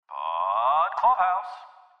Clubhouse.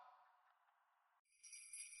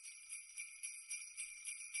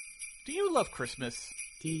 Do you love Christmas?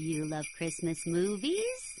 Do you love Christmas movies?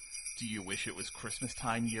 Do you wish it was Christmas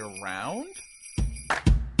time year-round?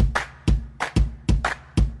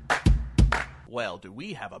 Well, do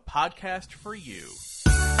we have a podcast for you?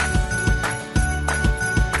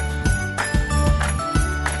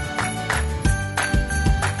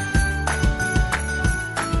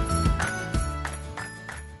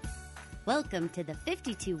 Welcome to the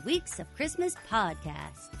 52 Weeks of Christmas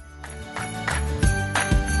podcast.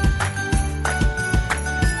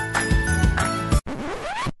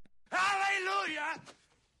 Hallelujah!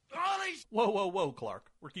 All these... Whoa, Clark.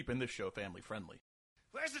 We're keeping this show family-friendly.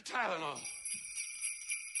 Where's the Tylenol?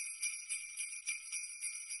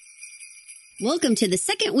 Welcome to the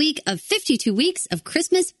second week of 52 Weeks of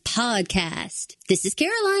Christmas podcast. This is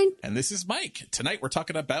Caroline. And this is Mike. Tonight we're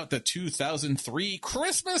talking about the 2003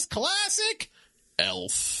 Christmas classic,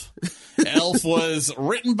 Elf. Elf was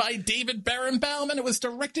written by David Barenbaum and it was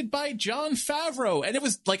directed by Jon Favreau. And it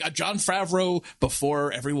was like a Jon Favreau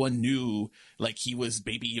before everyone knew like he was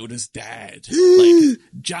Baby Yoda's dad. Like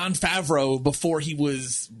Jon Favreau before he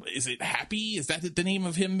was, is it Happy? Is that the name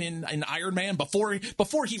of him in Iron Man? Before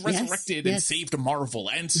he resurrected and saved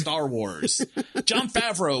Marvel and Star Wars. Jon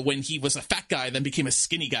Favreau when he was a fat guy, then became a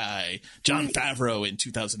skinny guy. Jon Favreau in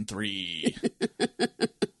 2003.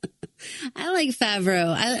 I like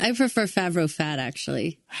Favreau. I prefer Favreau fat,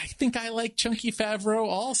 actually. I think I like Chunky Favreau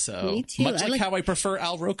also. Me too. Much like how I prefer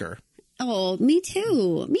Al Roker. Oh, me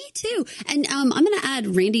too. Me too. And I'm going to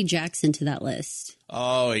add Randy Jackson to that list.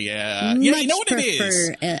 Oh, yeah. Yeah, you know what it is?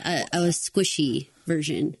 A squishy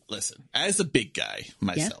version. Listen, as a big guy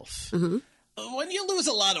myself, when you lose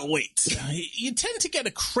a lot of weight, you tend to get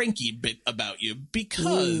a cranky bit about you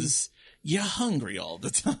because... You're hungry all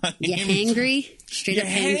the time. You hangry? Straight up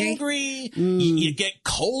hangry? You get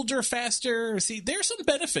colder faster. See, there's some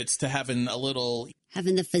benefits to having a little...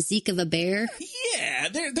 Having the physique of a bear? Yeah,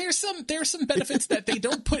 there's some benefits that they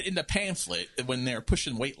don't put in the pamphlet when they're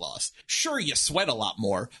pushing weight loss. Sure, you sweat a lot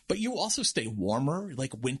more, but you also stay warmer,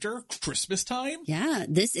 like winter, Christmas time. Yeah,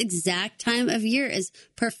 this exact time of year is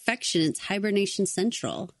perfection. It's hibernation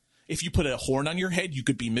central. If you put a horn on your head, you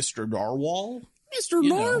could be Mr. Narwhal. Mr.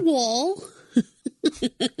 Narwhal.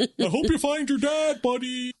 I hope you find your dad,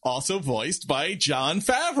 buddy. Also voiced by Jon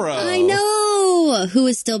Favreau. I know. Who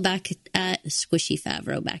was still back at Squishy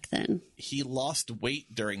Favreau back then. He lost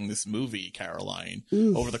weight during this movie, Caroline,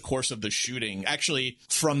 over the course of the shooting. Actually,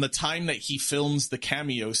 from the time that he films the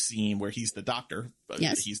cameo scene where he's the doctor,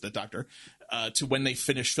 to when they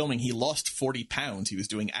finished filming, he lost 40 pounds. He was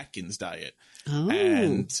doing Atkins diet. Oh.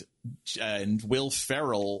 And Will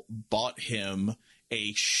Ferrell bought him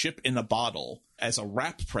a ship in a bottle as a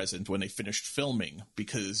wrap present when they finished filming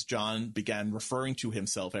because John began referring to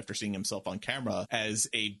himself after seeing himself on camera as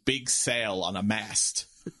a big sail on a mast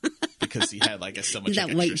because he had, I guess, so much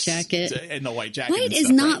that white jacket and the white jacket. White is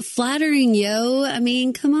not flattering, yo. I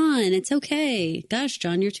mean, come on. It's okay. Gosh,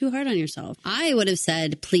 John, you're too hard on yourself. I would have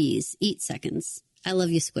said, please eat seconds. I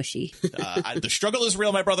love you, Squishy. The struggle is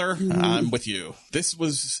real, my brother. I'm with you. This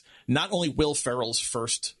was not only Will Ferrell's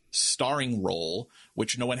first starring role,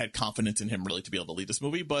 which no one had confidence in him really to be able to lead this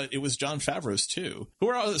movie, but it was Jon Favreau's too. Who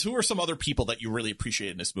are some other people that you really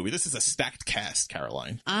appreciate in this movie? This is a stacked cast,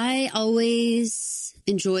 Caroline. I always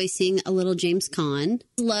enjoy seeing a little James Caan.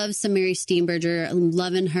 Love some Mary Steenburgen. I'm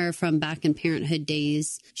loving her from back in Parenthood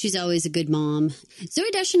days. She's always a good mom.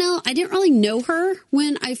 Zooey Deschanel, I didn't really know her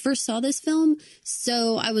when I first saw this film,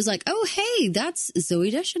 so I was like, oh, hey, that's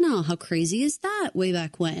Zooey Deschanel. How crazy is that? Way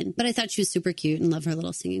back when. But I thought she was super cute and love her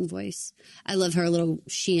little singing voice. I love her little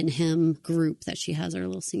She and Him group that she has, her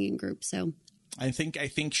little singing group. So I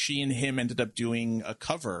think She and Him ended up doing a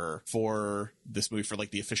cover for this movie for like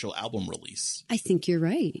the official album release. I think you're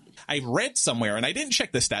right. I read somewhere, and I didn't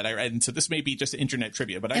check this stat, and so this may be just internet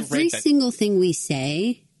trivia, but every single thing we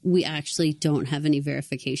say, we actually don't have any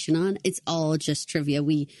verification on. It's all just trivia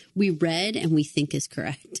we read and we think is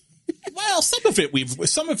correct. Well, some of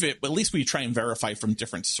it, at least we try and verify from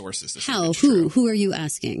different sources. How? Who are you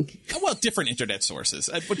asking? Well, different internet sources,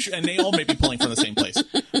 and they all may be pulling from the same place.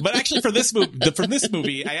 But actually, from this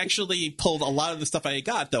movie, I actually pulled a lot of the stuff I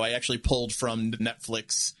got, though. I actually pulled from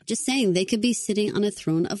Netflix. Just saying, they could be sitting on a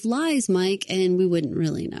throne of lies, Mike, and we wouldn't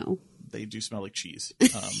really know. They do smell like cheese.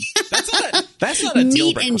 That's not a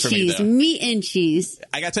deal breaker for me, though. Meat and cheese.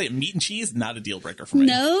 I gotta tell you, meat and cheese, not a deal breaker for me.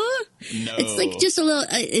 No. It's like just a little.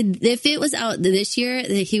 If it was out this year,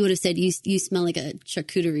 he would have said, "You smell like a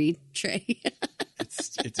charcuterie tray."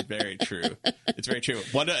 It's very true. It's very true.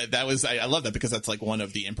 I love that because that's like one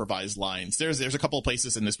of the improvised lines. There's a couple of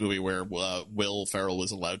places in this movie where Will Ferrell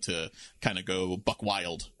was allowed to kind of go buck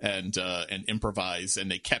wild and improvise, and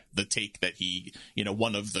they kept the take that he,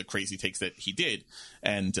 one of the crazy takes that he did.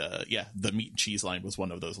 And the meat and cheese line was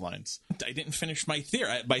one of those lines. I didn't finish my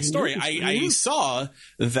story. I saw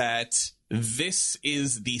that this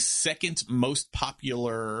is the second most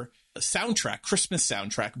popular Christmas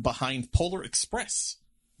soundtrack behind Polar Express.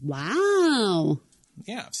 Wow.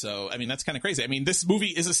 Yeah, so, I mean, that's kind of crazy. I mean, this movie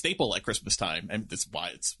is a staple at Christmas time, and that's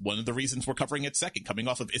why it's one of the reasons we're covering it second, coming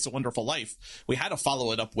off of It's a Wonderful Life. We had to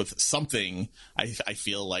follow it up with something. I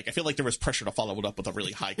feel like there was pressure to follow it up with a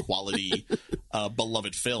really high-quality,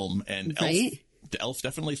 beloved film, and Elf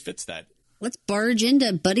definitely fits that. Let's barge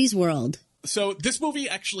into Buddy's world. So this movie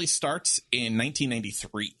actually starts in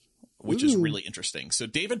 1993, which is really interesting. So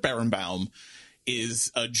David Berenbaum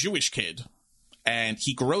is a Jewish kid, and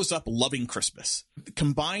he grows up loving Christmas.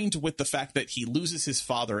 Combined with the fact that he loses his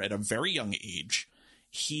father at a very young age,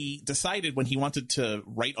 he decided when he wanted to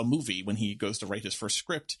write a movie, when he goes to write his first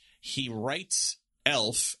script, he writes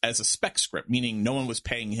Elf as a spec script, meaning no one was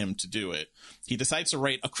paying him to do it. He decides to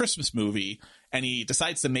write a Christmas movie, and he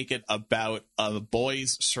decides to make it about a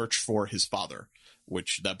boy's search for his father,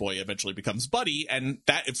 which that boy eventually becomes Buddy. And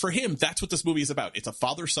that, for him, that's what this movie is about. It's a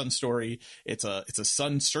father-son story. It's a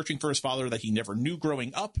son searching for his father that he never knew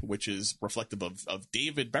growing up, which is reflective of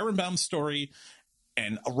David Berenbaum's story.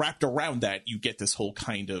 And wrapped around that, you get this whole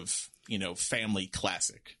kind of, family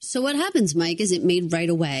classic. So what happens, Mike? Is it made right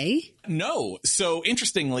away? No. So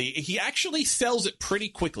interestingly, he actually sells it pretty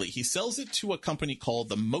quickly. He sells it to a company called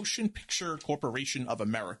the Motion Picture Corporation of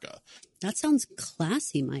America. That sounds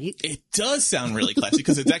classy, Mike. It does sound really classy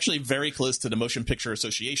because it's actually very close to the Motion Picture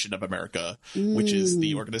Association of America, which is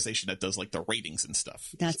the organization that does like the ratings and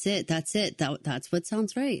stuff. That's it. That's what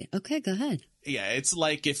sounds right. Okay, go ahead. Yeah, it's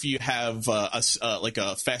like if you have a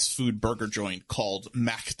fast food burger joint called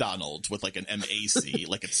McDonald's with like an MAC,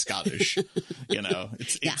 like it's Scottish.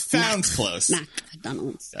 It sounds close.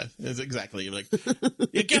 McDonald's. Yeah, it's exactly like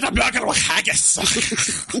you get a burger with haggis.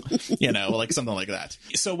 Like something like that.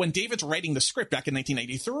 So when David's writing the script back in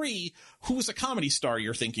 1993, who's a comedy star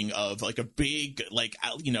you're thinking of? Like a big,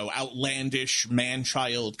 outlandish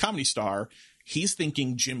man-child comedy star. He's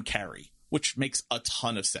thinking Jim Carrey, which makes a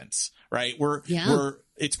ton of sense, right?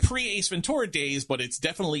 It's pre-Ace Ventura days, but it's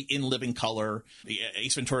definitely in living color.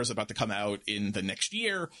 Ace Ventura is about to come out in the next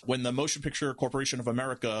year. When the Motion Picture Corporation of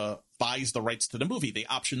America buys the rights to the movie, they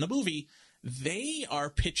option the movie. They are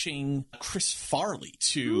pitching Chris Farley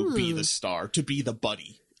to be the star, to be the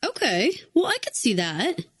buddy. Okay. Well, I could see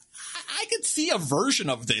that. I could see a version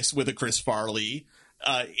of this with a Chris Farley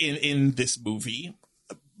in this movie,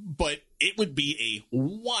 but it would be a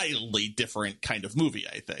wildly different kind of movie,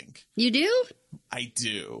 I think. You do? I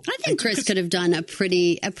do. I think Chris could have done a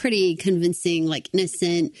pretty convincing, like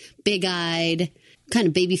innocent, big-eyed, kind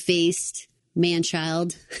of baby-faced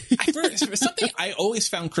man-child. Something I always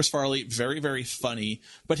found Chris Farley very, very funny,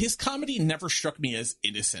 but his comedy never struck me as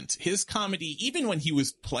innocent. His comedy, even when he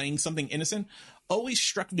was playing something innocent, always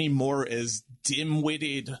struck me more as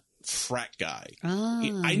dim-witted frat guy.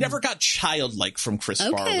 I never got childlike from Chris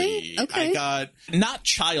Farley. Okay. I got not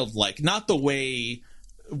childlike, not the way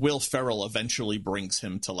Will Ferrell eventually brings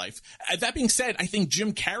him to life. That being said, I think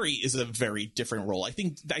Jim Carrey is a very different role. I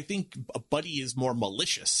think a Buddy is more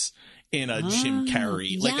malicious in a Jim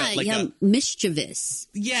Carrey, mischievous.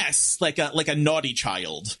 Yes, like a naughty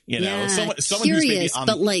child. Someone curious, who's maybe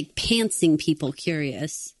but like pantsing people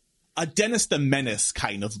curious. A Dennis the Menace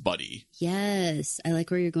kind of Buddy. Yes, I like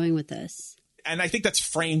where you're going with this. And I think that's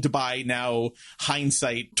framed by now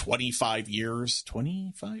hindsight 25 years,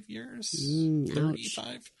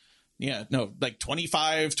 35? Yeah, no, like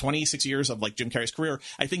 25, 26 years of like Jim Carrey's career,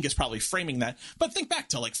 I think is probably framing that. But think back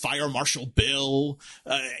to like Fire Marshal Bill,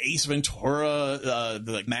 Ace Ventura,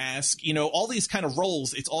 the Mask, all these kind of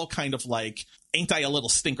roles. It's all kind of like, ain't I a little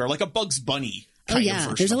stinker? Like a Bugs Bunny.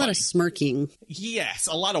 There's a lot of smirking. Yes,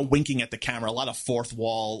 a lot of winking at the camera, a lot of fourth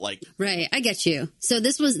wall, like. Right, I get you. So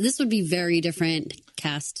this would be very different,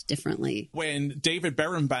 cast differently. When David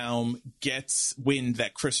Berenbaum gets wind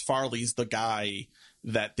that Chris Farley's the guy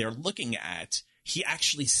that they're looking at, he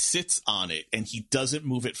actually sits on it and he doesn't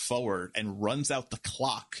move it forward and runs out the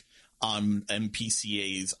clock on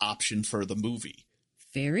MPCA's option for the movie.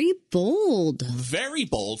 Very bold. Very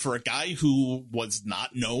bold for a guy who was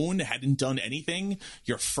not known, hadn't done anything.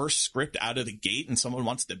 Your first script out of the gate and someone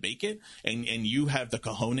wants to make it, and you have the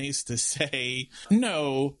cojones to say,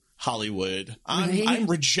 no, Hollywood. Right. I'm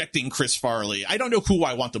rejecting Chris Farley. I don't know who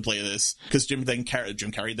I want to play this because Jim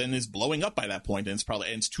Carrey then is blowing up by that point, and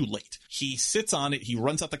it's too late. He sits on it. He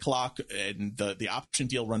runs out the clock, and the option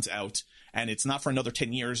deal runs out. And it's not for another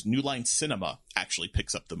 10 years. New Line Cinema actually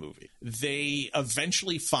picks up the movie. They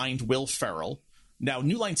eventually find Will Ferrell. Now,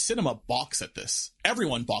 New Line Cinema balks at this.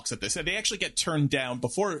 Everyone balks at this. And they actually get turned down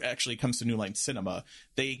before it actually comes to New Line Cinema.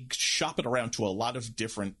 They shop it around to a lot of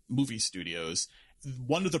different movie studios.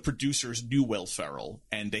 One of the producers knew Will Ferrell,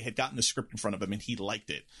 and they had gotten the script in front of him, and he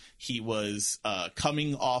liked it. He was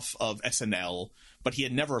coming off of SNL, but he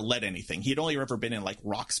had never led anything. He had only ever been in like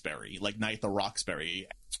Roxbury, like Night at the Roxbury.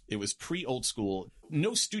 It was pre-old school.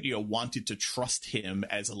 No studio wanted to trust him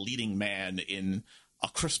as a leading man in a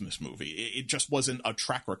Christmas movie. It just wasn't a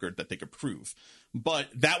track record that they could prove. But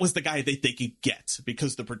that was the guy that they could get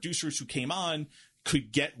because the producers who came on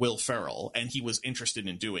could get Will Ferrell, and he was interested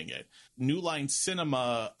in doing it. New Line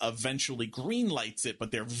Cinema eventually greenlights it,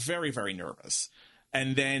 but they're very, very nervous.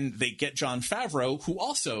 And then they get Jon Favreau, who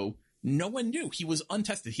also no one knew. He was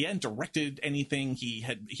untested. He hadn't directed anything. He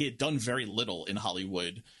had done very little in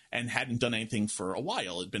Hollywood and hadn't done anything for a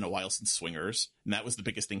while. It had been a while since Swingers, and that was the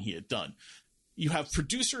biggest thing he had done. You have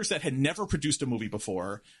producers that had never produced a movie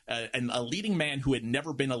before, and a leading man who had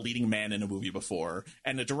never been a leading man in a movie before,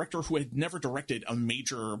 and a director who had never directed a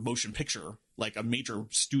major motion picture, like a major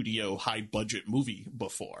studio high-budget movie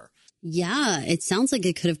before. Yeah, it sounds like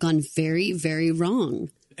it could have gone very, very wrong.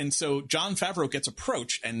 And so Jon Favreau gets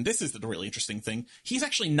approached, and this is the really interesting thing. He's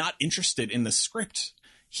actually not interested in the script.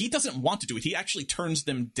 He doesn't want to do it. He actually turns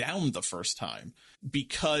them down the first time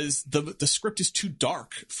because the script is too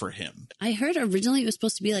dark for him. I heard originally it was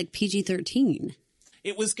supposed to be like PG-13.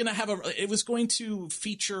 It was going to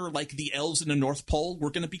feature like the elves in the North Pole were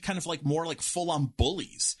going to be kind of like more like full on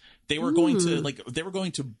bullies. They were going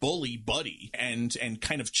to bully Buddy and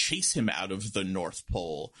kind of chase him out of the North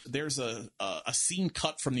Pole. There's a scene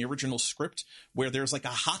cut from the original script where there's like a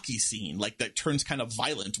hockey scene like that turns kind of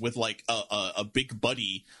violent with like a big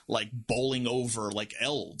Buddy like bowling over like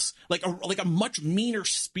elves, like a much meaner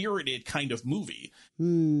spirited kind of movie.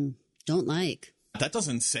 Don't like. That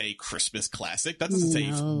doesn't say Christmas classic. That doesn't say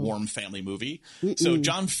warm family movie. So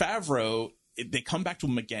Jon Favreau, they come back to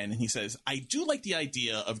him again, and he says, I do like the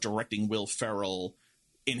idea of directing Will Ferrell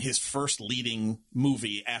in his first leading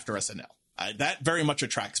movie after SNL. That very much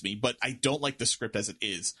attracts me, but I don't like the script as it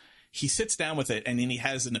is. He sits down with it, and then he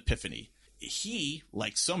has an epiphany. He,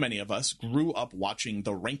 like so many of us, grew up watching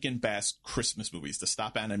the Rankin Bass Christmas movies, the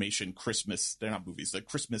stop animation Christmas, they're not movies, the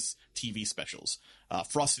Christmas TV specials,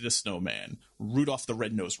 Frosty the Snowman, Rudolph the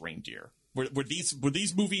Red-Nosed Reindeer. Were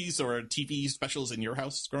these movies or TV specials in your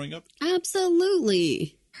house growing up?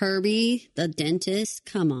 Absolutely. Herbie, the dentist,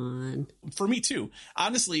 come on. For me too.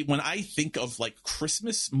 Honestly, when I think of like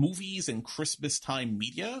Christmas movies and Christmas time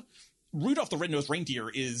media, Rudolph the Red-Nosed Reindeer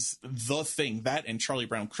is the thing. That and Charlie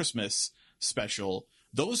Brown Christmas special,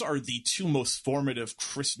 those are the two most formative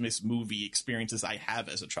Christmas movie experiences I have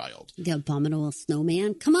as a child. The Abominable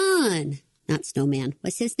Snowman? Come on. Not Snowman.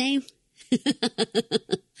 What's his name?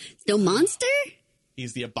 Snow Monster?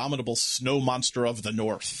 He's the abominable snow monster of the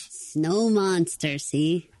north. Snow Monster,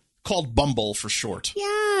 see? Called Bumble for short.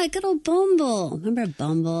 Yeah, good old Bumble. Remember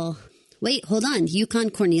Bumble? Wait, hold on. Yukon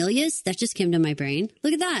Cornelius? That just came to my brain.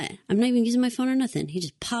 Look at that. I'm not even using my phone or nothing. He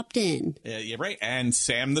just popped in. Yeah, you're right. And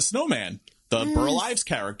Sam the Snowman, the Burl Ives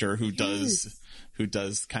character who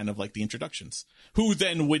does kind of like the introductions, who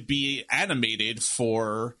then would be animated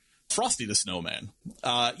for Frosty the Snowman.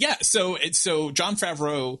 So Jon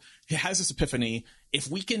Favreau has this epiphany. If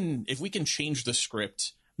we can change the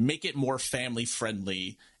script, make it more family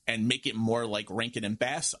friendly, and make it more like Rankin and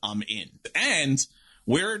Bass, I'm in. And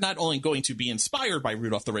we're not only going to be inspired by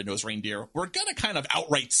Rudolph the Red-Nosed Reindeer, we're going to kind of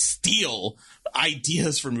outright steal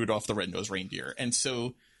ideas from Rudolph the Red-Nosed Reindeer. And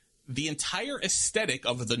so the entire aesthetic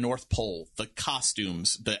of the North Pole, the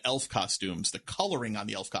costumes, the elf costumes, the coloring on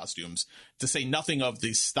the elf costumes, to say nothing of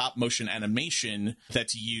the stop motion animation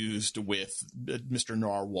that's used with Mr.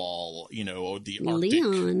 Narwhal, or the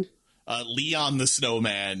Arctic. Leon the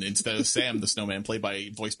Snowman instead of Sam the Snowman,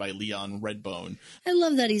 voiced by Leon Redbone. I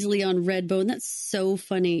love that he's Leon Redbone. That's so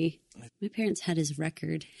funny. My parents had his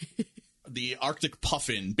record. The Arctic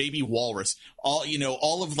Puffin, Baby Walrus,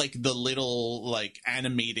 all of like the little like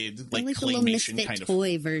animated like claymation kind of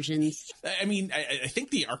toy versions. I mean, I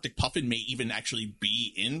think the Arctic Puffin may even actually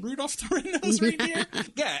be in Rudolph the Red-Nosed Reindeer.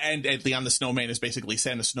 Yeah, and Leon the Snowman is basically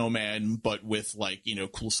Santa Snowman, but with like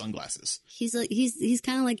cool sunglasses. He's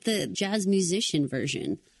kind of like the jazz musician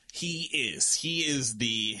version. He is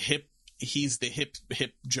the hip He's the hip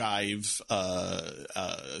jive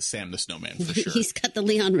Sam the Snowman for sure. He's got the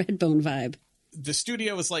Leon Redbone vibe. The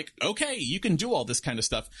studio is like, okay, you can do all this kind of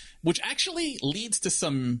stuff, which actually leads to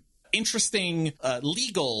some interesting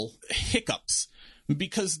legal hiccups,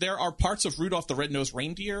 because there are parts of Rudolph the Red-Nosed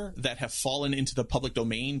Reindeer that have fallen into the public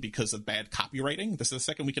domain because of bad copywriting. This is the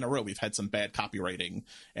second week in a row we've had some bad copywriting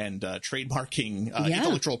and trademarking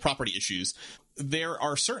intellectual property issues. There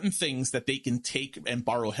are certain things that they can take and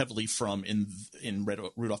borrow heavily from in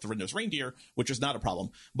Rudolph the Red-Nosed Reindeer, which is not a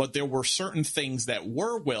problem. But there were certain things that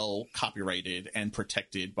were well copyrighted and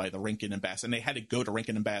protected by the Rankin and Bass, and they had to go to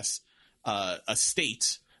Rankin and Bass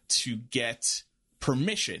estate to get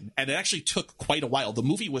permission, and it actually took quite a while. The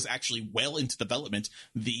movie was actually well into development.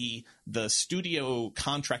 The studio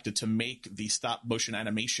contracted to make the stop motion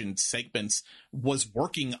animation segments was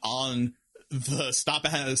working on the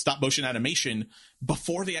stop motion animation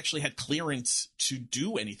before they actually had clearance to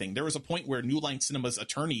do anything. There was a point where New Line Cinema's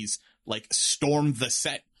attorneys like stormed the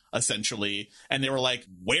set essentially, and they were like,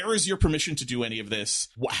 where is your permission to do any of this?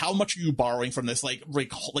 How much are you borrowing from this? Like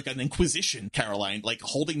an inquisition, Caroline, like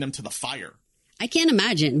holding them to the fire. I can't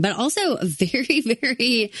imagine, but also very,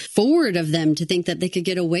 very forward of them to think that they could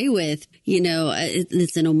get away with,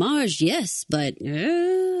 it's an homage, yes, but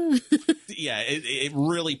yeah, it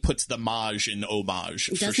really puts the mage in homage.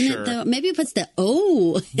 Doesn't for sure. It though? Maybe it puts the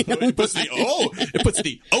it puts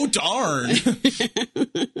the darn.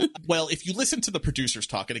 Well, if you listen to the producers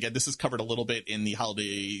talk, and again, this is covered a little bit in the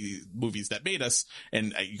holiday movies that made us,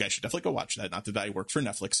 and you guys should definitely go watch that. Not that I work for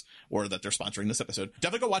Netflix or that they're sponsoring this episode.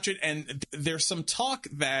 Definitely go watch it. And there's some talk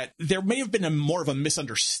that there may have been more of a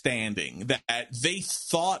misunderstanding, that they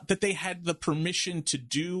thought that they had the permission to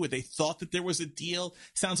do, they thought that there was a deal.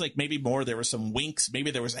 Sounds like maybe more there were some winks, maybe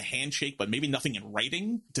there was a handshake, but maybe nothing in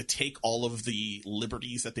writing to take all of the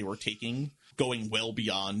liberties that they were taking, going well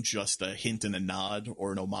beyond just a hint and a nod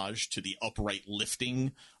or an homage to the upright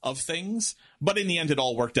lifting of things. But in the end, it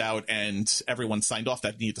all worked out, and everyone signed off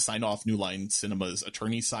that needed to sign off. New Line Cinema's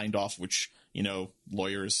attorneys signed off, which,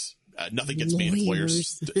 lawyers... nothing gets made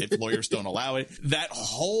if lawyers don't allow it. That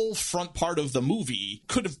whole front part of the movie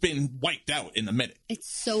could have been wiped out in a minute. It's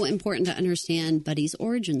so important to understand Buddy's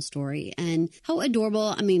origin story and how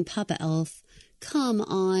adorable. I mean, Papa Elf, come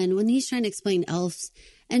on. When he's trying to explain elves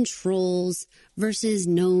and trolls versus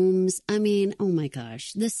gnomes, I mean, oh my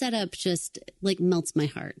gosh, the setup just melts my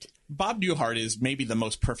heart. Bob Newhart is maybe the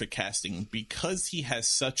most perfect casting because he has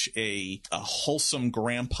such a wholesome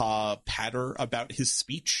grandpa patter about his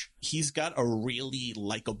speech. He's got a really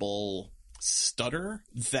likable stutter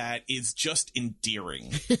that is just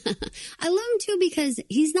endearing. I love him too because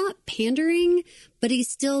he's not pandering, but he's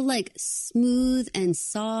still smooth and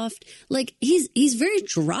soft. He's very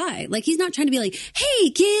dry. He's not trying to be like, hey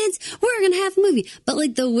kids, we're gonna have a movie.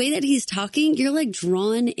 But the way that he's talking, you're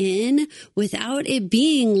drawn in without it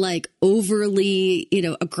being overly,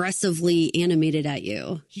 aggressively animated at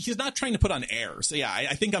you. He's not trying to put on airs. Yeah,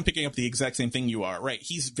 I think I'm picking up the exact same thing you are. Right.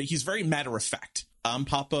 He's very matter of fact. I'm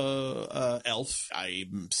Papa Elf.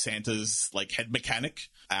 I'm Santa's head mechanic.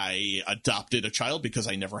 I adopted a child because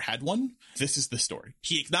I never had one. This is the story.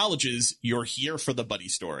 He acknowledges you're here for the Buddy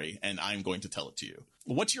story, and I'm going to tell it to you.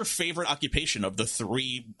 What's your favorite occupation of the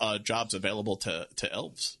three jobs available to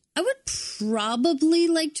elves? I would probably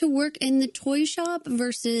like to work in the toy shop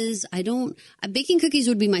versus baking cookies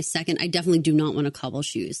would be my second. I definitely do not want to cobble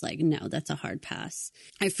shoes. No, that's a hard pass.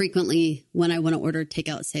 I frequently, when I want to order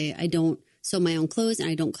takeout, say I don't sew my own clothes and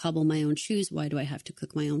I don't cobble my own shoes. Why do I have to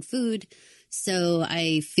cook my own food? So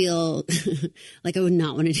I feel like I would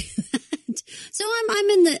not want to do that. So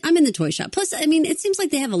I'm in the toy shop. Plus, I mean, it seems like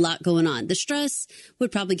they have a lot going on. The stress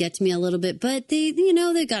would probably get to me a little bit, but they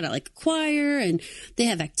got a choir and they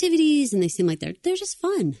have activities and they seem like they're just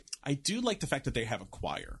fun. I do like the fact that they have a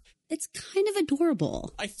choir. It's kind of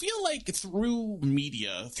adorable. I feel like through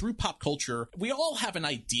media, through pop culture, we all have an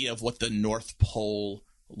idea of what the North Pole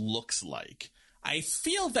looks like. I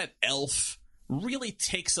feel that Elf really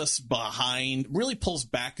takes us behind, really pulls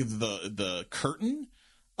back the curtain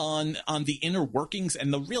on the inner workings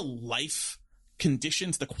and the real life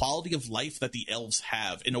conditions, the quality of life that the elves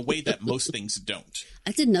have in a way that most things don't.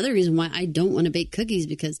 That's another reason why I don't want to bake cookies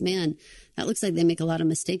because, man, that looks like they make a lot of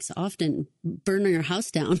mistakes, often burning your house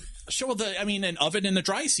down. Sure, an oven in the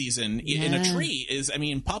dry season in a tree is,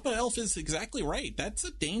 Papa Elf is exactly right. That's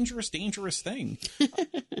a dangerous, dangerous thing.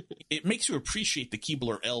 It makes you appreciate the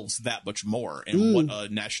Keebler elves that much more and what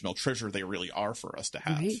a national treasure they really are for us to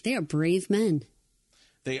have. Right? They are brave men.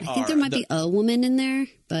 They I think there might be a woman in there,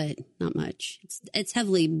 but not much. It's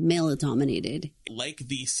heavily male dominated. Like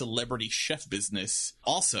the celebrity chef business,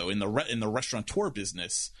 also in the restaurateur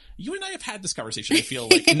business. You and I have had this conversation, I feel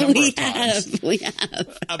like, a number of times. We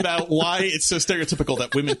have. About why it's so stereotypical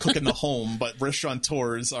that women cook in the home, but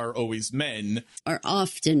restaurateurs are always men. Are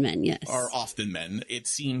often men, yes. Are often men. It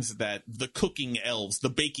seems that the cooking elves, the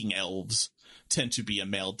baking elves, tend to be a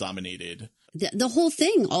male-dominated the whole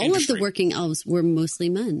thing, all industry. of the working elves were mostly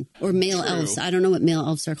men. Or male elves. I don't know what male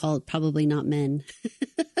elves are called. Probably not men.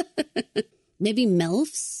 Maybe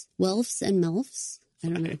melfs? Welfs and melfs? I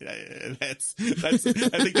don't know. That's. I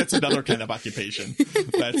think that's another kind of occupation.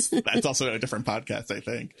 That's also a different podcast, I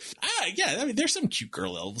think. Yeah. I mean, there's some cute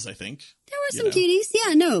girl elves, I think. There were some cuties.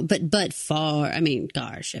 Yeah, no, but far. I mean,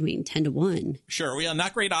 10 to 1. Sure. Well,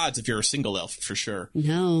 not great odds if you're a single elf, for sure.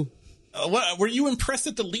 No. Were you impressed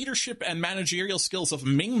at the leadership and managerial skills of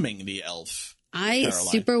Ming Ming the elf? I Caroline?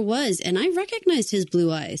 super was, and I recognized his blue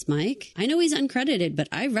eyes, Mike. I know he's uncredited, but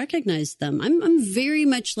I recognized them. I'm very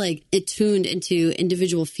much like attuned into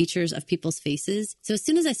individual features of people's faces. So as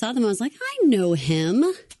soon as I saw them, I was like, I know him.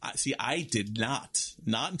 See, I did not.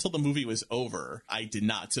 Not until the movie was over. I did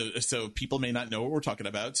not. So people may not know what we're talking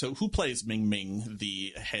about. So who plays Ming Ming,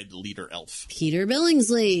 the head leader elf? Peter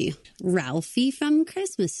Billingsley, Ralphie from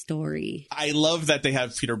Christmas Story. I love that they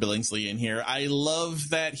have Peter Billingsley in here. I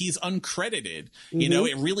love that he's uncredited. You know,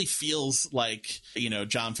 it really feels like,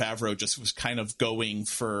 Jon Favreau just was kind of going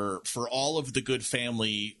for all of the good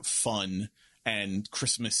family fun and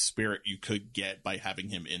Christmas spirit you could get by having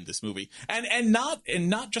him in this movie, and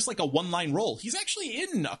not just like a one-line role. He's actually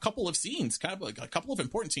in a couple of scenes, kind of like a couple of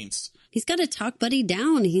important scenes. He's got to talk Buddy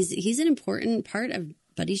down. He's an important part of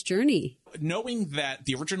Buddy's journey. Knowing that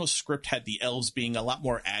the original script had the elves being a lot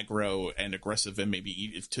more aggro and aggressive and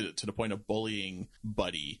maybe to the point of bullying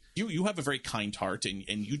Buddy, you have a very kind heart and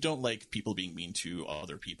you don't like people being mean to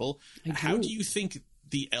other people. How do you think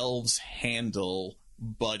the elves handle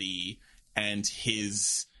Buddy and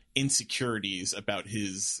his insecurities about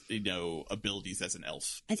his, abilities as an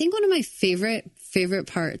elf? I think one of my favorite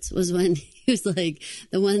parts was when he was like,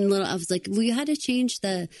 the one little elf was like, well, you had to change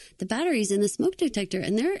the batteries in the smoke detector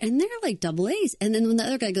and they're like double A's. And then when the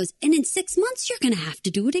other guy goes, and in 6 months, you're going to have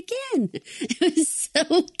to do it again. It was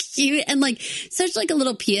so cute. And like, such like a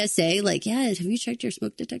little PSA, like, yeah, have you checked your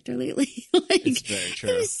smoke detector lately? Like, it's very true.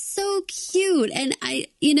 It was so cute. And I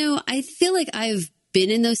feel like I've been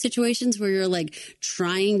in those situations where you're like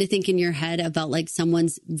trying to think in your head about like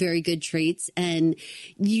someone's very good traits and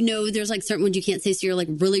there's like certain ones you can't say, so you're like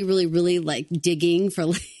really, really, really like digging for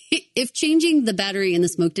like if changing the battery in the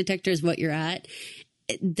smoke detector is what you're at,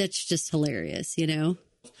 that's just hilarious.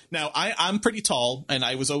 Now I'm pretty tall and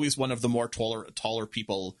I was always one of the more taller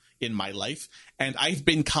people in my life, and I've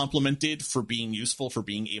been complimented for being useful, for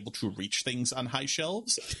being able to reach things on high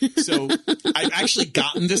shelves. So I've actually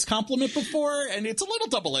gotten this compliment before, and it's a little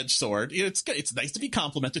double-edged sword. It's nice to be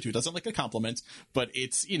complimented. Who doesn't like a compliment? But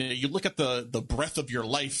it's, you look at the breadth of your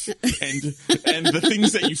life and the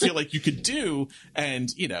things that you feel like you could do,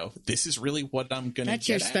 and this is really what I'm gonna. That's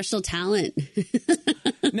your special talent.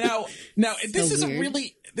 Now this is weird.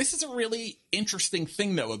 This is a really interesting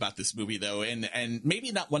thing, though, about this movie, though, and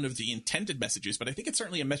maybe not one of the intended messages, but I think it's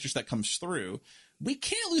certainly a message that comes through. We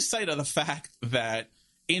can't lose sight of the fact that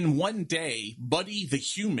in one day, Buddy the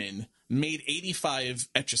human made 85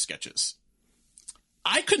 Etch-a-Sketches.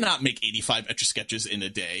 I could not make 85 Etch-a-Sketches in a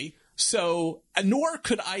day, so nor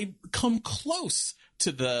could I come close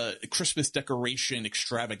to the Christmas decoration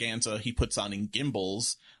extravaganza he puts on in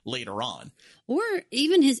Gimbals later on. Or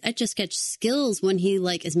even his Etch-a-Sketch skills when he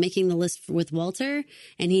like is making the list with Walter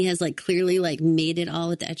and he has like clearly like made it all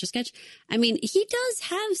with the Etch-a-Sketch. I mean, he does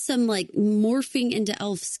have some like morphing into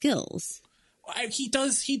elf skills. He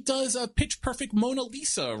does a pitch perfect Mona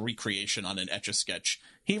Lisa recreation on an Etch-a-Sketch.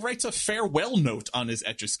 He writes a farewell note on his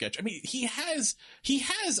Etch-a-Sketch. I mean, he has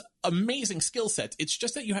amazing skill sets. It's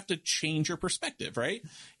just that you have to change your perspective, right?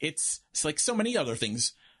 It's like so many other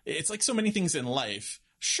things. It's like so many things in life.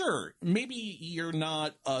 Sure, maybe you're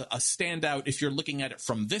not a standout if you're looking at it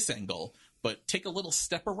from this angle, but take a little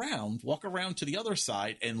step around, walk around to the other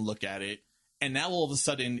side and look at it. And now all of a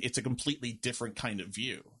sudden it's a completely different kind of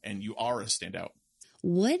view and you are a standout.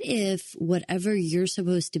 What if whatever you're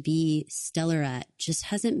supposed to be stellar at just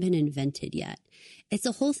hasn't been invented yet? It's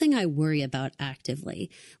a whole thing I worry about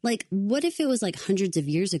actively. Like, what if it was like hundreds of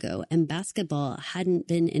years ago and basketball hadn't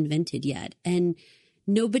been invented yet and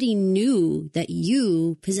nobody knew that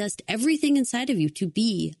you possessed everything inside of you to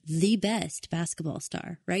be the best basketball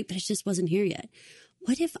star, right? But it just wasn't here yet.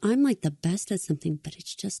 What if I'm like the best at something, but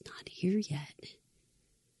it's just not here yet?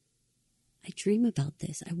 I dream about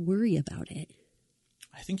this. I worry about it.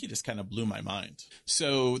 I think you just kind of blew my mind.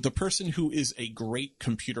 So the person who is a great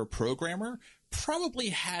computer programmer probably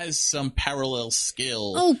has some parallel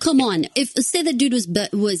skill. Oh, come on. Say that dude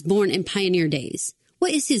was born in pioneer days.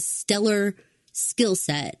 What is his stellar skill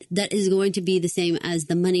set that is going to be the same as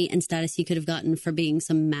the money and status he could have gotten for being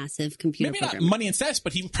some massive computer Maybe programmer? not money and status,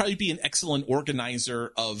 but he would probably be an excellent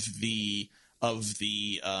organizer of the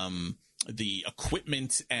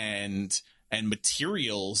equipment and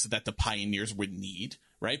materials that the pioneers would need,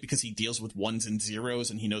 right? Because he deals with ones and zeros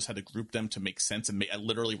and he knows how to group them to make sense and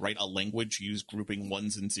literally write a language use grouping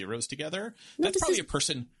ones and zeros together. That's probably a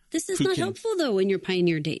person. This is not helpful though in your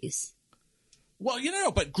pioneer days. Well,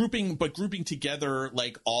 but grouping together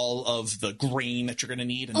like all of the grain that you're going to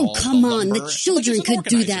need. And oh, come on. The children could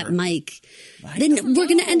do that, Mike. Then we're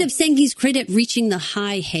going to end up saying he's great at reaching the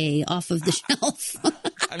high hay off of the shelf.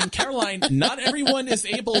 I mean, Caroline, not everyone is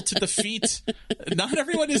able to defeat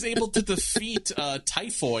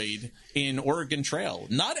typhoid in Oregon Trail.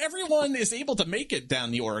 Not everyone is able to make it down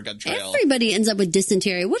the Oregon Trail. Everybody ends up with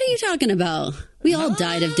dysentery. What are you talking about? We all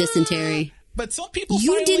died of dysentery. But some people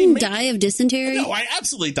You didn't die of dysentery? No, I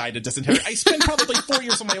absolutely died of dysentery. I spent probably 4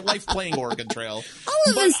 years of my life playing Oregon Trail.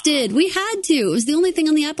 All of us did. We had to. It was the only thing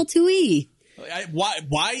on the Apple IIe.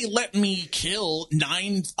 Why let me kill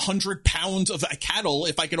 900 pounds of cattle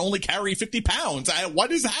if I can only carry 50 pounds?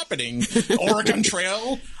 What is happening? Oregon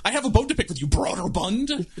Trail? I have a bone to pick with you,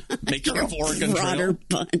 Broderbund, maker of Oregon Trail.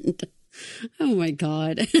 Broderbund. Oh my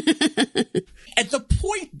God. And the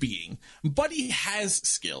point being, Buddy has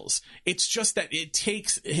skills. It's just that it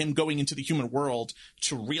takes him going into the human world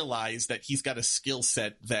to realize that he's got a skill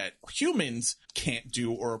set that humans can't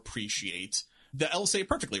do or appreciate. The elves say it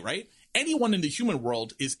perfectly, right? Anyone in the human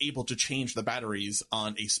world is able to change the batteries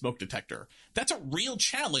on a smoke detector. That's a real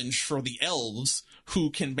challenge for the elves who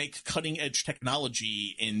can make cutting edge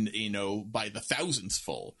technology by the thousands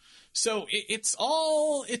full. So it's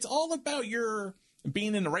all about your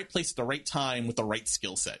being in the right place at the right time with the right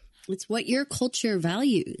skill set. It's what your culture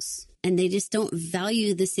values, and they just don't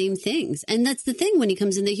value the same things. And that's the thing when he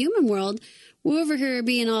comes in the human world. We're over here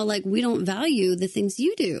being all like, we don't value the things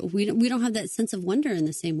you do. We don't have that sense of wonder in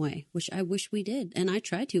the same way, which I wish we did. And I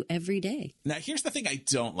try to every day. Now, here's the thing I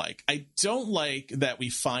don't like. I don't like that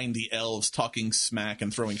we find the elves talking smack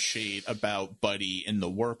and throwing shade about Buddy in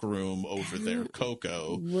the workroom over their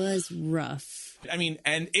cocoa. Was rough. I mean,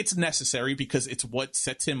 and it's necessary because it's what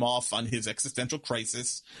sets him off on his existential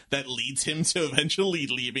crisis that leads him to eventually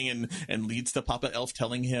leaving and leads to Papa Elf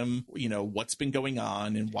telling him, what's been going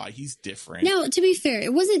on and why he's different. Now, to be fair,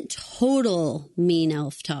 it wasn't total mean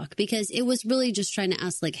elf talk because it was really just trying to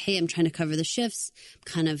ask like, hey, I'm trying to cover the shifts.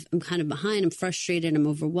 I'm kind of behind. I'm frustrated. I'm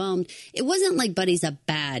overwhelmed. It wasn't like Buddy's a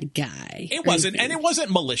bad guy. It wasn't. And it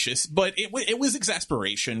wasn't malicious, but it was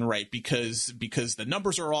exasperation, right? Because the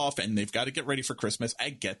numbers are off and they've got to get ready for Christmas. I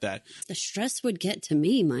get that. The stress would get to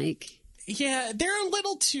me, Mike. Yeah, they're a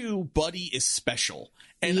little too Buddy is special.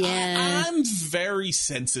 And yeah. I'm very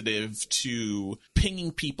sensitive to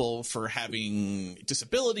pinging people for having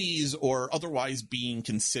disabilities or otherwise being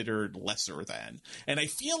considered lesser than. And I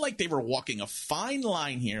feel like they were walking a fine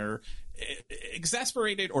line here,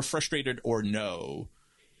 exasperated or frustrated or no.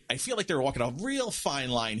 I feel like they were walking a real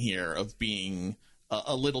fine line here of being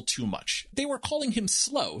a little too much. They were calling him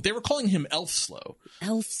slow. They were calling him elf slow.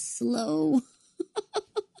 Elf slow.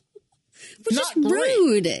 Which Not is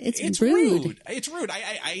rude. Great. It's rude. It's rude.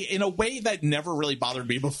 I in a way that never really bothered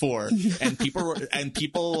me before. And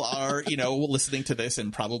people are, listening to this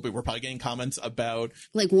and we're probably getting comments about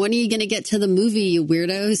like, when are you going to get to the movie, you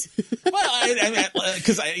weirdos? Well,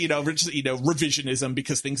 because revisionism,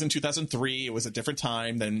 because things in 2003, it was a different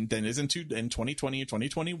time than is in 2020 or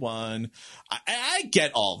 2021. I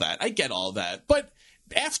get all that. But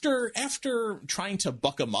after trying to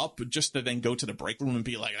buck him up just to then go to the break room and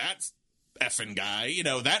be like, that's effing guy,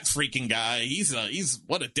 that freaking guy, he's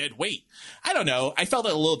what a dead weight. I don't know. I felt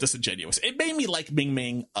it a little disingenuous. It made me like Ming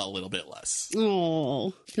Ming a little bit less.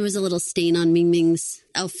 Oh, there was a little stain on Ming Ming's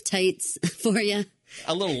elf tights for you.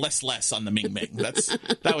 A little less on the Ming Ming.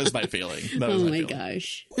 That was my feeling. Oh my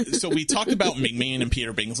gosh. So we talked about Ming Ming and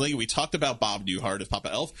Peter Bingsley. We talked about Bob Newhart as Papa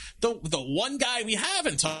Elf. The one guy we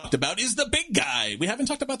haven't talked about is the big guy. We haven't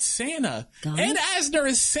talked about Santa. Ed Asner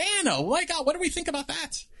is Santa. Oh my God, what do we think about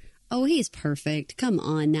that? Oh, he's perfect. Come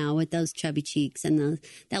on now with those chubby cheeks and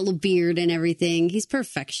that little beard and everything. He's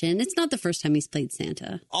perfection. It's not the first time he's played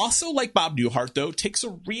Santa. Also, like Bob Newhart, though, takes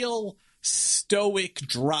a real stoic,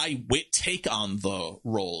 dry wit take on the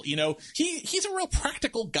role. You know, he's a real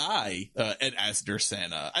practical guy as their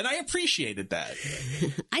Santa, and I appreciated that.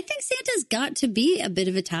 I think Santa's got to be a bit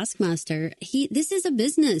of a taskmaster. This is a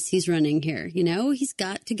business he's running here. You know, he's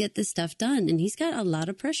got to get this stuff done, and he's got a lot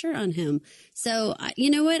of pressure on him. So,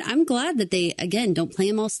 you know what? I'm glad that they, again, don't play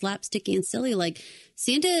him all slapsticky and silly. Like,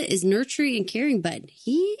 Santa is nurturing and caring, but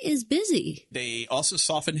he is busy. They also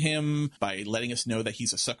soften him by letting us know that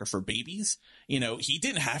he's a sucker for babies. You know, he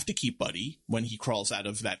didn't have to keep Buddy when he crawls out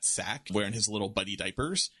of that sack wearing his little Buddy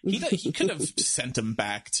diapers. He could have sent him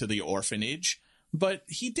back to the orphanage, but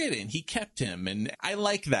he didn't. He kept him, and I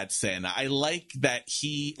like that Santa. I like that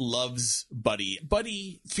he loves Buddy.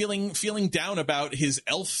 Buddy, feeling down about his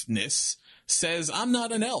elfness, says, "I'm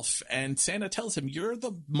not an elf." And Santa tells him, "You're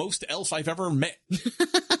the most elf I've ever met."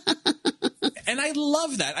 And I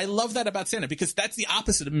love that. I love that about Santa, because that's the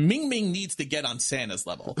opposite. Ming Ming needs to get on Santa's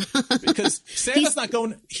level, because Santa's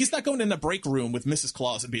he's not going in the break room with Mrs.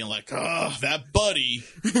 Claus and being like, "Oh, that Buddy."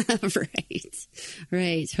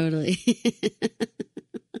 Right, totally.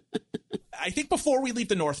 I think before we leave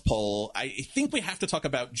the North Pole, I think we have to talk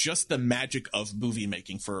about just the magic of movie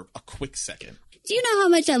making for a quick second. Do you know how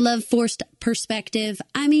much I love forced perspective?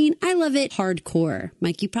 I mean, I love it hardcore.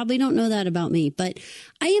 Mike, you probably don't know that about me, but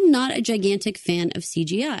I am not a gigantic fan of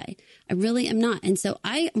CGI. I really am not. And so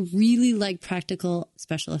I really like practical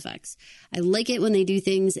special effects. I like it when they do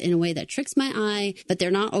things in a way that tricks my eye, but they're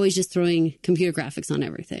not always just throwing computer graphics on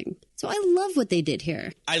everything. So I love what they did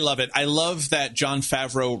here. I love it. I love that Jon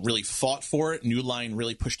Favreau really fought for it. New Line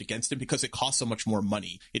really pushed against it because it costs so much more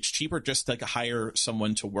money. It's cheaper just to hire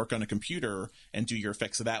someone to work on a computer and do your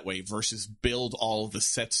effects that way versus build all the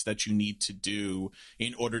sets that you need to do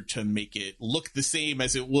in order to make it look the same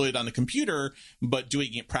as it would on a computer, but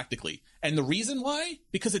doing it practically. And the reason why?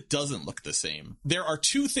 Because it doesn't look the same. There are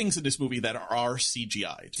two things in this movie that are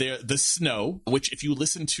CGI'd. The snow, which if you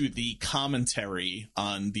listen to the commentary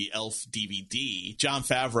on the Elf DVD, Jon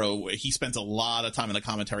Favreau, he spends a lot of time in the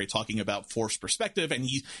commentary talking about forced perspective, and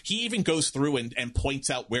he even goes through and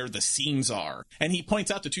points out where the seams are. And he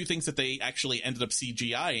points out the two things that they actually ended up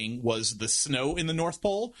CGIing was the snow in the North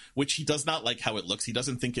Pole, which he does not like how it looks. He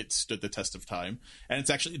doesn't think it stood the test of time. And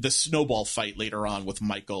it's actually the snowball fight later on with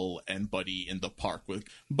Michael and Buddy in the park.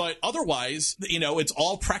 But otherwise, you know, it's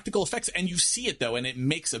all practical effects, and you see it though, and it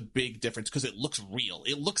makes a big difference because it looks real.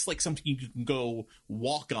 It looks like something you can go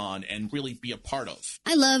walk on and really be a part of.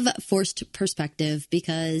 I love forced perspective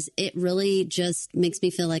because it really just makes me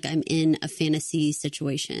feel like I'm in a fantasy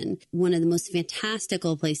situation. One of the most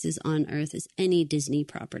fantastical places on earth is any Disney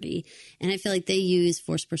property. And I feel like they use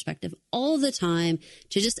forced perspective all the time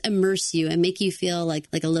to just immerse you and make you feel like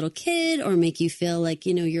a little kid, or make you feel like,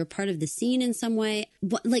 you know, you're a part of the scene in some way.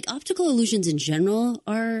 Like optical illusions in general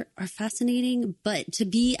are fascinating, but to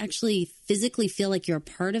be actually physically feel like you're a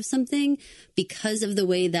part of something because of the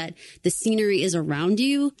way that the scenery is around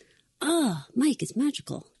you, Mike, it's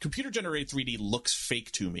magical. Computer generated 3D looks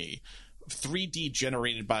fake to me. 3D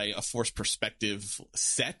generated by a forced perspective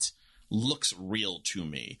set looks real to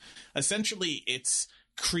me. Essentially, it's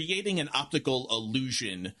creating an optical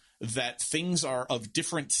illusion that things are of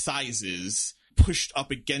different sizes pushed up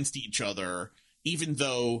against each other, even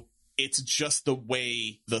though it's just the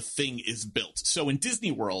way the thing is built. So in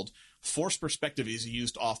Disney World, forced perspective is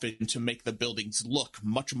used often to make the buildings look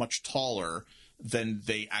much, much taller than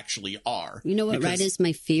they actually are. You know what ride is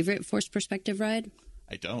my favorite forced perspective ride?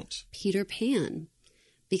 I don't. Peter Pan.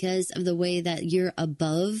 Because of the way that you're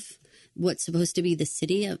above what's supposed to be the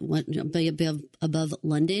city, above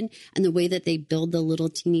London, and the way that they build the little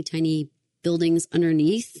teeny tiny buildings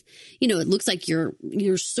underneath. You know, it looks like you're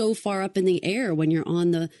so far up in the air when you're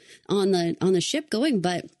on the ship going,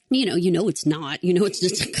 but you know it's not. You know, it's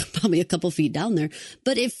just probably a couple feet down there,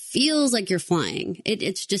 but it feels like you're flying.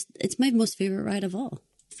 It's my most favorite ride of all.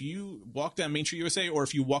 If you walk down Main Street USA, or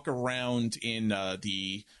if you walk around in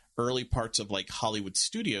the early parts of like Hollywood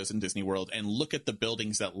Studios in Disney World and look at the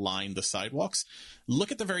buildings that line the sidewalks,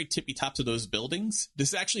 look at the very tippy tops of those buildings.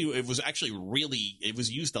 It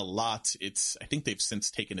was used a lot. I think they've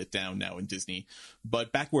since taken it down now in Disney,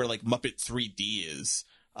 but back where like Muppet 3D is,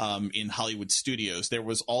 in Hollywood Studios, there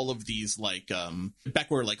was all of these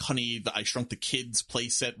back where like Honey, I Shrunk the Kids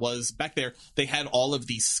playset was back there. They had all of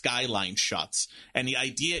these skyline shots. And the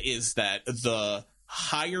idea is that the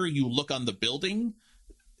higher you look on the building,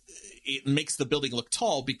 it makes the building look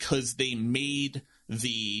tall because they made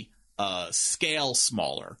the scale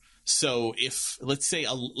smaller. So if let's say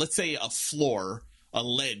a floor, a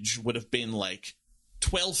ledge would have been like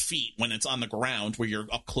 12 feet when it's on the ground where you're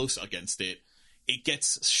up close against it. it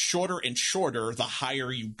gets shorter and shorter the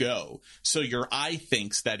higher you go. So your eye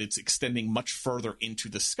thinks that it's extending much further into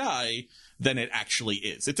the sky than it actually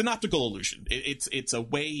is. It's an optical illusion. It's a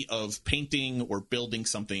way of painting or building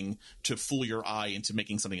something to fool your eye into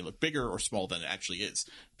making something look bigger or smaller than it actually is.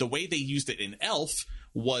 The way they used it in Elf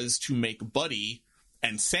was to make Buddy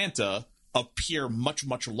and Santa appear much,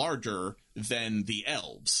 much larger than the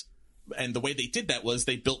elves. And the way they did that was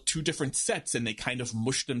they built two different sets and they kind of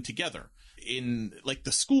mushed them together in like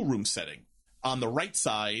the schoolroom setting. On the right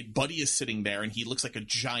side, Buddy is sitting there and he looks like a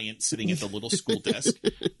giant sitting at the little school desk.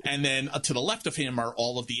 And then to the left of him are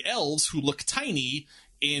all of the elves who look tiny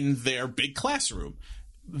in their big classroom.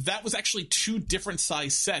 That was actually two different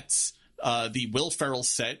size sets. The Will Ferrell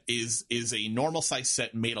set is a normal size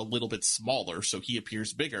set made a little bit smaller, so he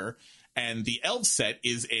appears bigger. And the elf set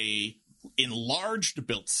is a enlarged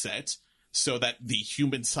built set so that the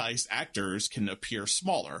human-sized actors can appear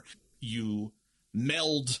smaller. You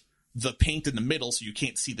meld the paint in the middle so you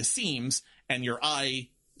can't see the seams, and your eye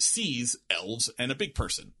sees elves and a big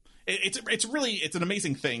person. It's an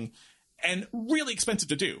amazing thing and really expensive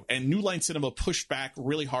to do. And New Line Cinema pushed back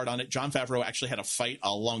really hard on it. Jon Favreau actually had to fight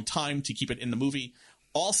a long time to keep it in the movie.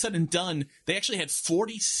 All said and done, they actually had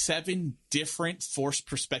 47 different forced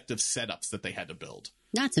perspective setups that they had to build.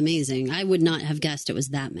 That's amazing. I would not have guessed it was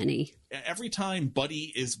that many. Every time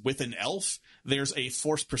Buddy is with an elf, there's a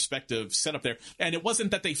forced perspective set up there. And it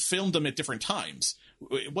wasn't that they filmed them at different times.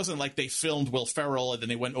 It wasn't like they filmed Will Ferrell and then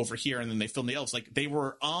they went over here and then they filmed the elves. Like, they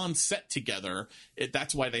were on set together.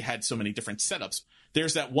 That's why they had so many different setups.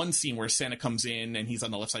 There's that one scene where Santa comes in and he's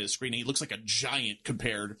on the left side of the screen and he looks like a giant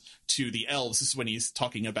compared to the elves. This is when he's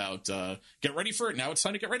talking about, get ready for it. Now it's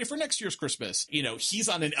time to get ready for next year's Christmas. You know, he's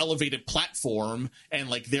on an elevated platform and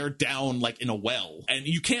like they're down like in a well and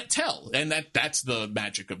you can't tell. And that's the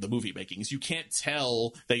magic of the movie making, is you can't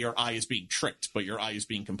tell that your eye is being tricked, but your eye is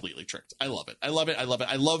being completely tricked. I love it. I love it. I love it.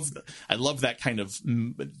 I love that kind of,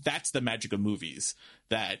 that's the magic of movies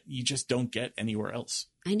that you just don't get anywhere else.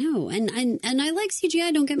 I know. And I like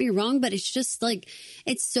CGI, don't get me wrong, but it's just like,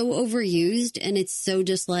 it's so overused and it's so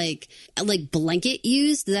just like blanket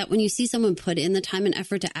used that when you see someone put in the time and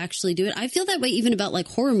effort to actually do it, I feel that way even about like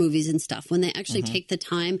horror movies and stuff, when they actually take the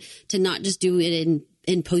time to not just do it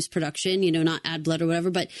in post-production, you know, not add blood or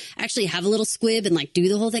whatever, but actually have a little squib and like do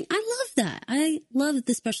the whole thing. I love that. I love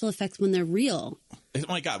the special effects when they're real. Oh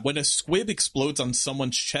my God, when a squib explodes on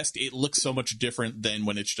someone's chest, it looks so much different than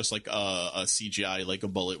when it's just like a CGI, like a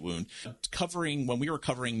bullet wound. When we were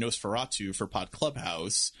covering Nosferatu for Pod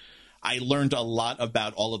Clubhouse, I learned a lot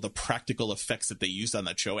about all of the practical effects that they used on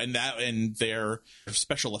that show, and their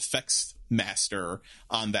special effects master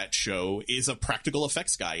on that show is a practical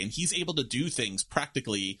effects guy, and he's able to do things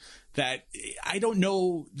practically that I don't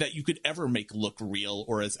know that you could ever make look real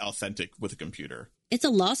or as authentic with a computer. It's a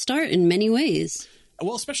lost art in many ways.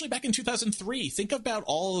 Well, especially back in 2003, think about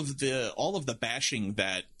all of the bashing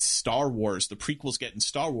that Star Wars, the prequels, get in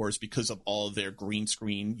Star Wars because of all of their green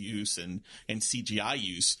screen use and CGI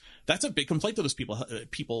use. That's a big complaint that those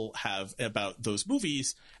people have about those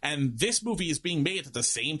movies. And this movie is being made at the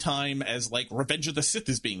same time as like Revenge of the Sith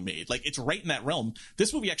is being made. Like, it's right in that realm.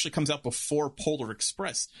 This movie actually comes out before Polar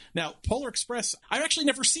Express. Now, Polar Express, I've actually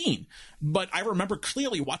never seen, but I remember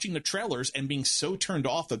clearly watching the trailers and being so turned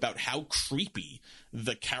off about how creepy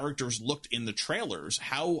the characters looked in the trailers,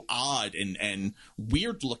 how odd and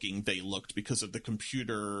weird looking they looked because of the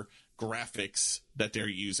computer graphics that they're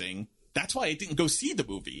using. That's why I didn't go see the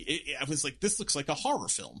movie. I was like, this looks like a horror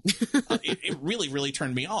film. It really, really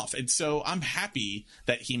turned me off. And so I'm happy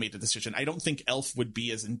that he made the decision. I don't think Elf would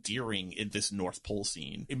be as endearing in this North Pole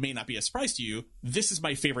scene. It may not be a surprise to you. This is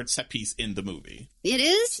my favorite set piece in the movie. It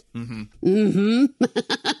is? Mm-hmm.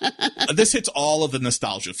 Mm-hmm. This hits all of the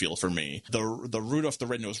nostalgia feel for me. The Rudolph the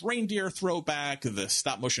Red-Nosed Reindeer throwback, the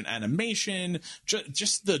stop-motion animation,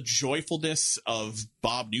 just the joyfulness of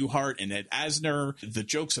Bob Newhart and Ed Asner, the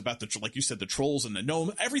jokes about like you said, the trolls and the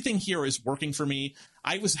gnome. Everything here is working for me.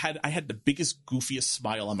 I had the biggest, goofiest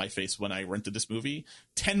smile on my face when I rented this movie.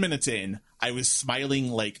 10 minutes in, I was smiling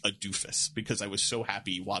like a doofus because I was so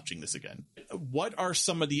happy watching this again. What are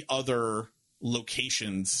some of the other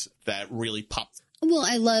locations that really popped? Well,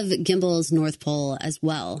 I love Gimbal's North Pole as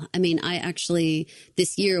well. I mean, I actually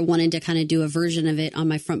this year wanted to kind of do a version of it on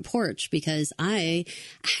my front porch because I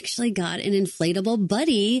actually got an inflatable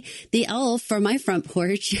Buddy, the elf, for my front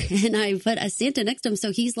porch, and I put a Santa next to him.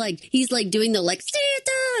 So he's like doing the like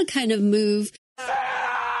Santa kind of move.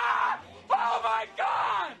 Ah! Oh my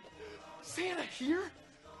God! Santa here?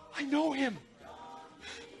 I know him.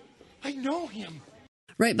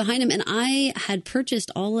 right behind him. And I had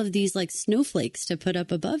purchased all of these like snowflakes to put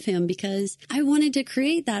up above him because I wanted to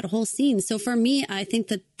create that whole scene. So for me, I think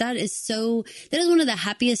that is one of the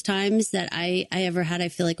happiest times that I ever had. I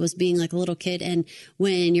feel like was being like a little kid. And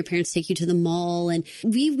when your parents take you to the mall, and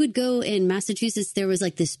we would go in Massachusetts, there was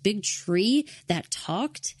like this big tree that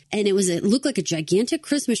talked, and it looked like a gigantic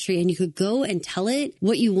Christmas tree, and you could go and tell it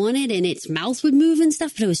what you wanted and its mouth would move and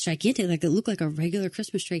stuff, but it was gigantic. Like it looked like a regular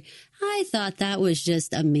Christmas tree. I thought that was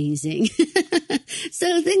just amazing.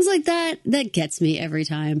 So things like that gets me every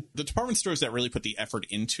time. The department stores that really put the effort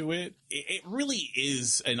into it, it really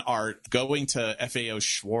is an art. Going to FAO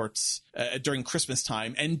Schwartz during Christmas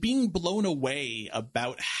time and being blown away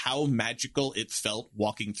about how magical it felt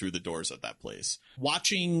walking through the doors of that place.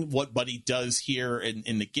 Watching what Buddy does here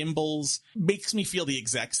in the Gimbals makes me feel the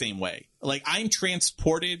exact same way. Like I'm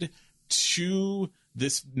transported to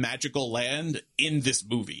this magical land in this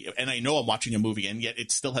movie. And I know I'm watching a movie, and yet it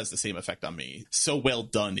still has the same effect on me. So well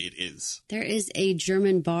done it is. There is a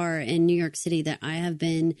German bar in New York City that I have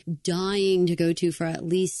been dying to go to for at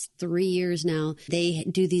least 3 years now. They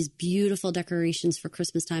do these beautiful decorations for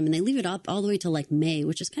Christmas time, and they leave it up all the way to like May,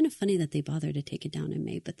 which is kind of funny that they bother to take it down in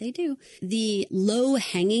May, but they do. The low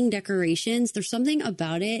hanging decorations, there's something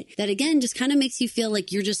about it that again just kind of makes you feel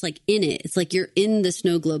like you're just like in it. It's like you're in the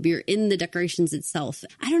snow globe, you're in the decorations itself.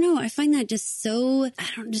 I don't know. I find that just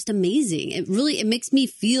just amazing. It makes me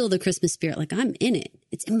feel the Christmas spirit. Like I'm in it.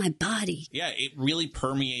 It's in my body. Yeah, it really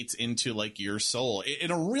permeates into like your soul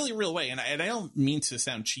in a really real way. And I don't mean to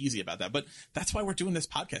sound cheesy about that, but that's why we're doing this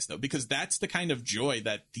podcast though, because that's the kind of joy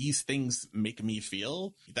that these things make me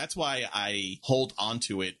feel. That's why I hold on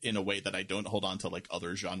to it in a way that I don't hold on to like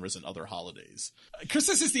other genres and other holidays.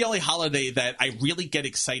 Christmas is the only holiday that I really get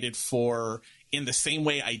excited for in the same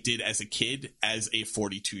way I did as a kid, as a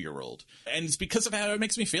 42-year-old. And it's because of how it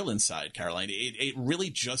makes me feel inside, Caroline. It really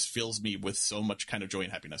just fills me with so much kind of joy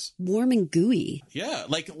and happiness. Warm and gooey. Yeah,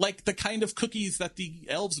 like the kind of cookies that the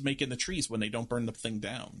elves make in the trees when they don't burn the thing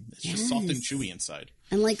down. It's just soft and chewy inside.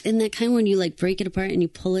 And like in that kind when you like break it apart and you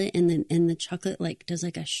pull it and the chocolate like does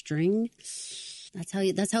like a string. That's how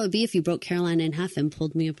it'd be if you broke Caroline in half and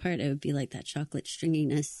pulled me apart. It would be like that chocolate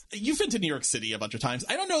stringiness. You've been to New York City a bunch of times.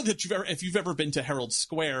 I don't know that if you've ever been to Herald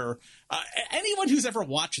Square. Anyone who's ever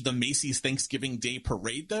watched the Macy's Thanksgiving Day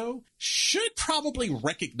Parade, though, should probably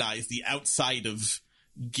recognize the outside of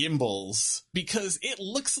Gimbals because it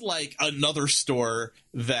looks like another store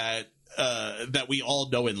that we all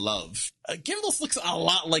know and love. Gimbals looks a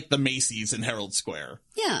lot like the Macy's in Herald Square.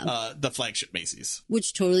 Yeah. The flagship Macy's.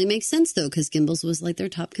 Which totally makes sense, though, because Gimbals was like their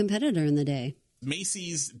top competitor in the day.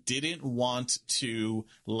 Macy's didn't want to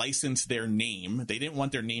license their name. They didn't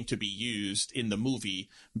want their name to be used in the movie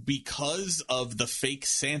because of the fake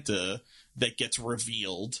Santa that gets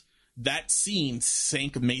revealed. That scene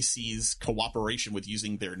sank Macy's cooperation with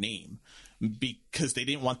using their name because they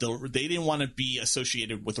didn't want to be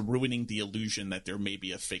associated with ruining the illusion that there may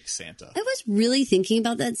be a fake Santa. I was really thinking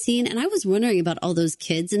about that scene, and I was wondering about all those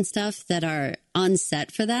kids and stuff that are on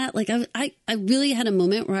set for that. Like I really had a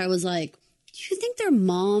moment where I was like, do you think their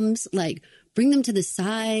moms like bring them to the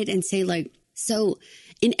side and say like, so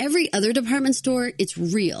in every other department store, it's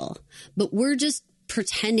real, but we're just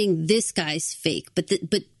pretending this guy's fake, but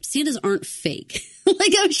Santas aren't fake.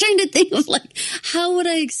 Like I was trying to think of like, how would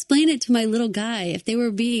I explain it to my little guy if they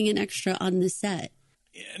were being an extra on the set?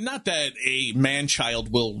 Not that a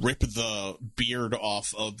man-child will rip the beard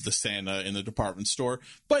off of the Santa in the department store,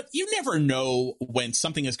 but you never know when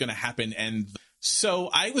something is going to happen. And so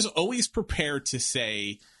I was always prepared to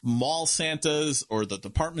say mall Santas or the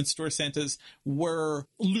department store Santas were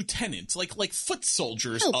lieutenants, like foot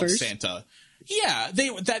soldiers Helpers. of Santa. Yeah,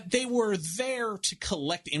 they were there to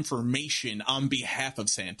collect information on behalf of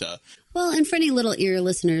Santa. Well, and for any little ear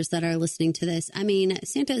listeners that are listening to this, I mean,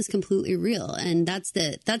 Santa is completely real. And that's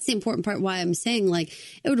the important part why I'm saying, like,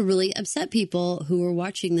 it would really upset people who were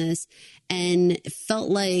watching this and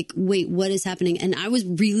felt like, wait, what is happening? And I was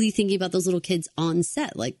really thinking about those little kids on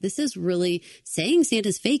set. Like, this is really saying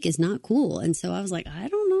Santa's fake is not cool. And so I was like, I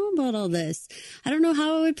don't know about all this. I don't know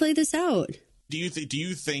how I would play this out. Do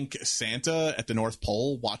you think Santa at the North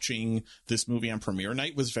Pole watching this movie on premiere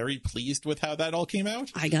night was very pleased with how that all came out?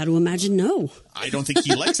 I got to imagine no. I don't think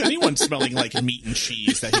he likes anyone smelling like meat and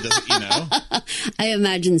cheese that he doesn't, I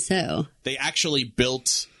imagine so. They actually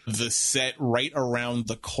built the set right around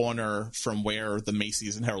the corner from where the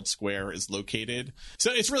Macy's and Herald Square is located.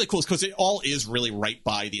 So it's really cool because it all is really right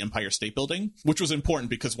by the Empire State Building, which was important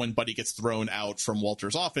because when Buddy gets thrown out from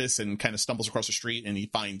Walter's office and kind of stumbles across the street and he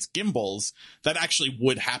finds Gimbals, that actually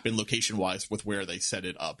would happen location-wise with where they set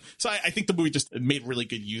it up. So I think the movie just made really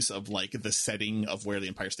good use of like the setting of where the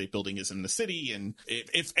Empire State Building is in the city. And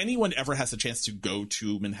if anyone ever has a chance to go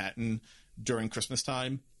to Manhattan during Christmas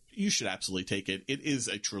time, you should absolutely take it. It is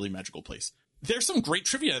a truly magical place. There's some great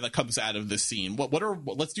trivia that comes out of this scene.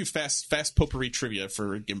 Let's do fast potpourri trivia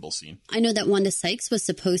for Gimbal scene. I know that Wanda Sykes was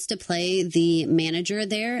supposed to play the manager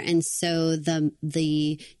there, and so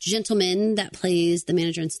the gentleman that plays the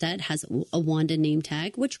manager instead has a Wanda name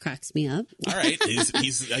tag, which cracks me up. All right,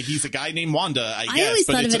 he's a guy named Wanda. I guess. I always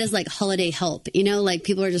thought of it as like holiday help. You know, like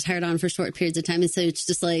people are just hired on for short periods of time, and so it's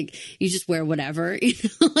just like you just wear whatever. You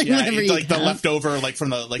know, like whatever you like have. the leftover, like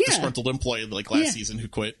from the disgruntled employee like last season who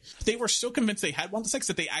quit. They were so convinced they had Wanda Sykes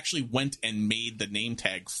that they actually went and made the name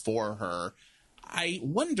tag for her. I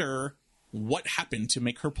wonder what happened to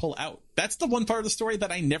make her pull out. That's the one part of the story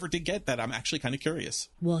that I never did get that I'm actually kind of curious.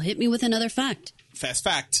 Well, hit me with another fact. Fast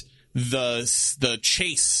fact, the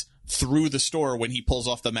chase through the store when he pulls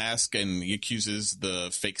off the mask and he accuses the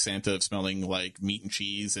fake Santa of smelling like meat and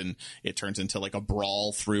cheese, and it turns into like a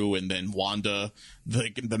brawl through, and then Wanda,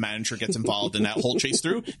 the manager, gets involved in that whole chase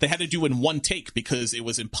through. They had to do in one take because it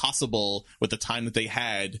was impossible with the time that they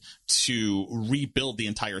had to rebuild the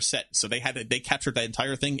entire set. So they captured that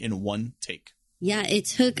entire thing in one take. Yeah, it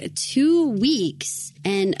took 2 weeks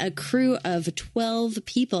and a crew of 12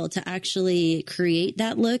 people to actually create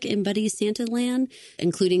that look in Buddy's Santa Land,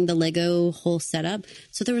 including the Lego whole setup.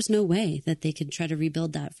 So there was no way that they could try to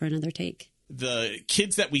rebuild that for another take. The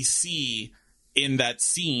kids that we see in that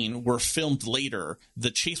scene were filmed later. The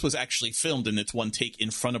chase was actually filmed in its one take in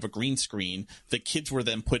front of a green screen. The kids were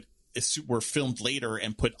then were filmed later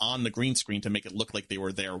and put on the green screen to make it look like they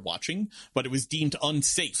were there watching, but it was deemed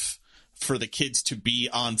unsafe for the kids to be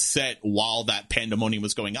on set while that pandemonium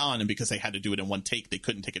was going on. And because they had to do it in one take, they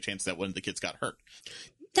couldn't take a chance that one of the kids got hurt.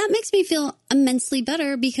 That makes me feel immensely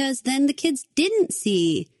better because then the kids didn't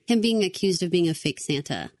see him being accused of being a fake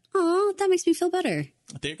Santa. Oh, that makes me feel better.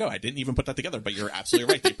 There you go. I didn't even put that together, but you're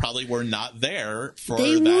absolutely right. They probably were not there for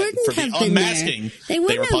the unmasking. They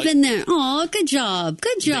wouldn't have been there. Oh, good job.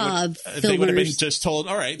 Good job, they would have been just told,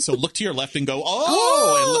 all right, so look to your left and go,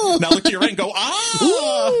 oh! And now look to your right and go,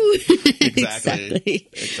 ah! Exactly.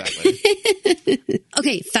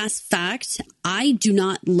 Okay, fast fact. I do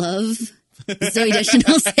not love Zooey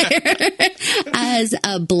Deschanel's hair as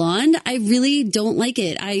a blonde. I really don't like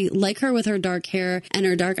it. I like her with her dark hair and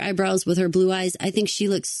her dark eyebrows with her blue eyes. I think she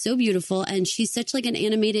looks so beautiful, and she's such like an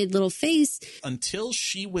animated little face. Until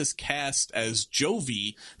she was cast as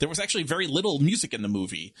Jovi, there was actually very little music in the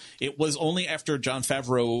movie. It was only after Jon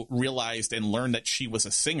Favreau realized and learned that she was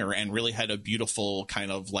a singer and really had a beautiful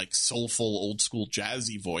kind of like soulful old school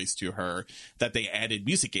jazzy voice to her that they added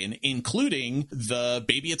music in, including the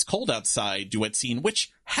Baby It's Cold Outside duet scene, which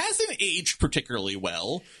hasn't aged particularly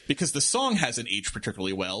well because the song hasn't aged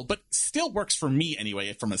particularly well, but still works for me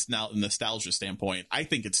anyway from a nostalgia standpoint. I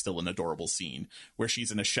think it's still an adorable scene where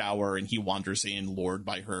she's in a shower and he wanders in, lured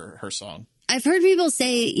by her song. I've heard people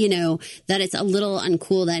say, you know, that it's a little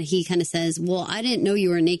uncool that he kind of says, well, I didn't know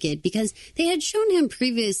you were naked, because they had shown him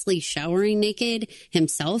previously showering naked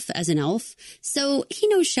himself as an elf. So he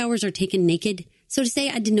knows showers are taken naked. So to say,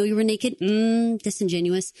 I didn't know you were naked,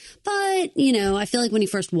 disingenuous. But, you know, I feel like when he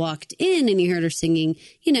first walked in and he heard her singing,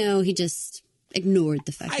 you know, he just ignored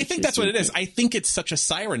the fact. I think that's what it is. I think it's such a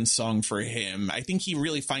siren song for him. I think he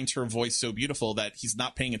really finds her voice so beautiful that he's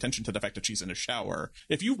not paying attention to the fact that she's in a shower.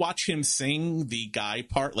 If you watch him sing the guy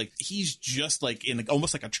part, like he's just like in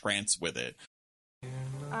almost like a trance with it.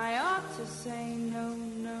 I ought to say no,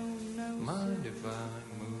 no, no. Mind if I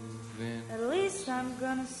move in? At least I'm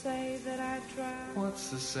gonna say that I tried. What's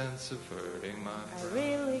the sense of hurting my I pride?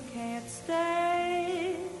 really can't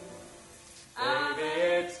stay. Baby,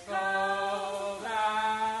 it's cold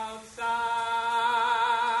outside.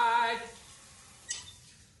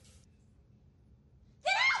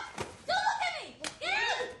 Get out! Don't look at me! Get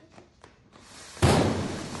out!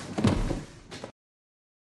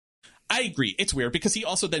 I agree. It's weird because he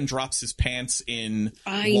also then drops his pants in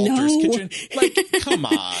I Walter's know. kitchen. Like, come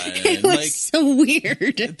on. It was so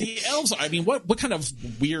weird. The elves, I mean, what kind of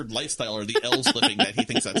weird lifestyle are the elves living that he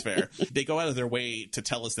thinks that's fair? They go out of their way to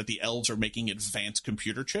tell us that the elves are making advanced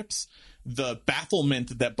computer chips. The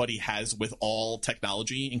bafflement that Buddy has with all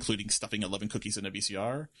technology, including stuffing 11 cookies in a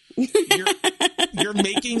VCR. You're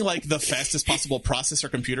making like the fastest possible processor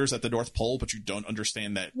computers at the North Pole, but you don't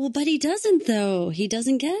understand that. Well, but he doesn't, though. He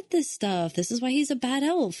doesn't get this stuff. This is why he's a bad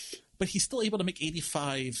elf. But he's still able to make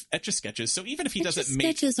 85 Etch-a-Sketches. So even if he doesn't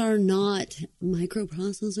make... Sketches are not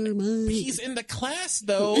microprocessor minds. He's in the class,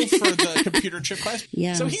 though, for the computer chip class.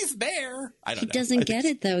 Yeah. So he's there. I don't know. He doesn't get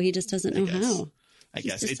it, though. He just doesn't know how. I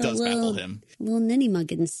guess He's it just a does baffle him. Little ninny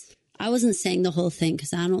muggins. I wasn't saying the whole thing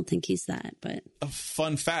because I don't think he's that, but... A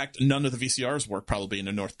fun fact, none of the VCRs work probably in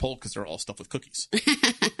the North Pole because they're all stuffed with cookies.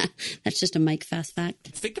 That's just a Mike Fast fact.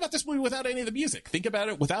 Think about this movie without any of the music. Think about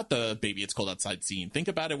it without the Baby It's Cold Outside scene. Think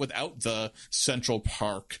about it without the Central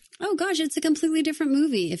Park. Oh gosh, it's a completely different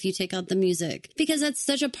movie if you take out the music. Because that's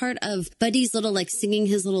such a part of Buddy's little, like, singing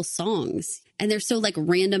his little songs. And they're so, like,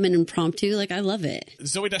 random and impromptu. Like, I love it.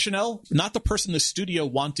 Zoe Deschanel, not the person the studio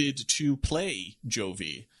wanted to play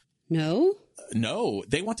Jovi. No? No,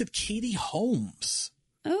 they wanted Katie Holmes.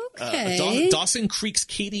 Okay. Dawson Creek's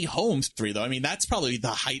Katie Holmes 3, though. I mean, that's probably the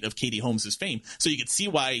height of Katie Holmes' fame. So you can see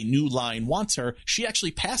why New Line wants her. She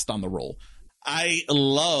actually passed on the role. I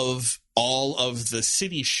love all of the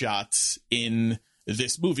city shots in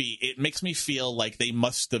this movie. It makes me feel like they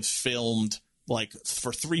must have filmed like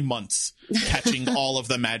for 3 months catching all of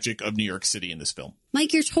the magic of New York City in this film.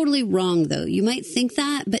 Mike, you're totally wrong, though. You might think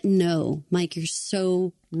that, but no, Mike, you're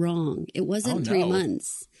so wrong. It wasn't 3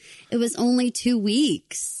 months. It was only 2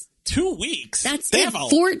 weeks. 2 weeks? That's it.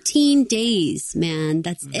 14 days, man.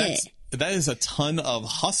 That's it. That is a ton of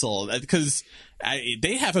hustle because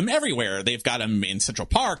they have him everywhere. They've got him in Central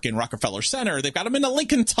Park, in Rockefeller Center. They've got him in the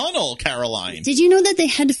Lincoln Tunnel, Caroline. Did you know that they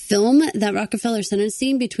had to film that Rockefeller Center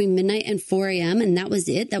scene between midnight and 4 a.m. and that was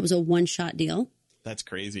it? That was a one-shot deal? That's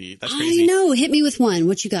crazy. That's crazy. I know. Hit me with one.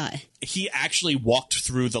 What you got? He actually walked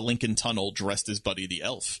through the Lincoln Tunnel dressed as Buddy the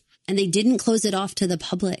Elf. And they didn't close it off to the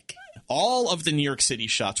public. All of the New York City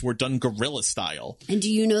shots were done guerrilla style. And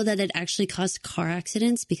do you know that it actually caused car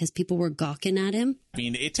accidents because people were gawking at him? I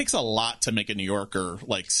mean, it takes a lot to make a New Yorker,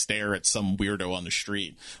 like, stare at some weirdo on the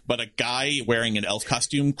street. But a guy wearing an elf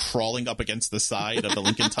costume crawling up against the side of the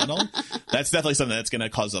Lincoln Tunnel, that's definitely something that's going to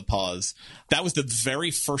cause a pause. That was the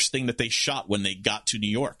very first thing that they shot when they got to New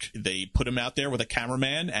York. They put him out there with a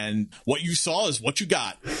cameraman, and what you saw is what you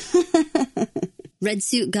got. Red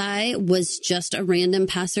suit guy was just a random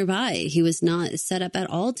passerby. He was not set up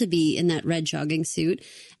at all to be in that red jogging suit.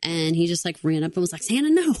 And he just like ran up and was like,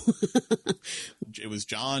 Santa, no. It was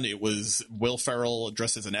John. It was Will Ferrell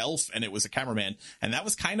dressed as an elf, and it was a cameraman. And that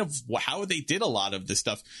was kind of how they did a lot of this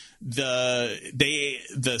stuff. The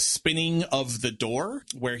spinning of the door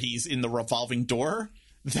where he's in the revolving door.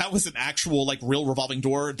 That was an actual, like, real revolving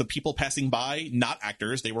door. The people passing by, not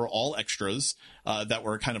actors, they were all extras that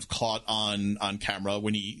were kind of caught on camera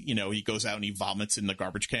when he goes out and he vomits in the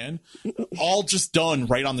garbage can. All just done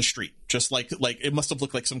right on the street. Just like it must have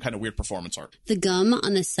looked like some kind of weird performance art. The gum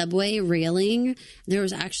on the subway railing, there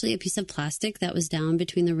was actually a piece of plastic that was down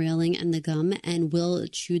between the railing and the gum, and Will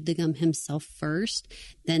chewed the gum himself first.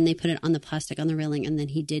 Then they put it on the plastic on the railing, and then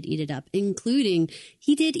he did eat it up, including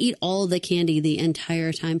he did eat all the candy the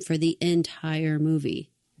entire time for the entire movie.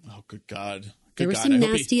 Oh, good God. There were some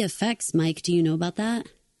nasty effects, Mike. Do you know about that?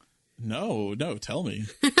 No, tell me.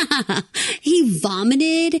 He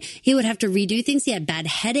vomited. He would have to redo things. He had bad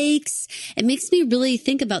headaches. It makes me really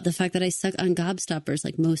think about the fact that I suck on gobstoppers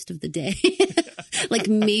like most of the day. Like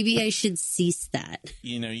maybe I should cease that.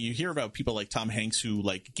 You know, you hear about people like Tom Hanks who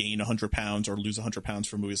like gain 100 pounds or lose 100 pounds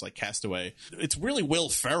for movies like Castaway. It's really Will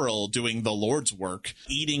Ferrell doing the Lord's work,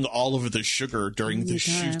 eating all of the sugar during the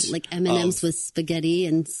shoot. Like M&Ms with spaghetti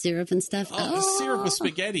and syrup and stuff. Syrup with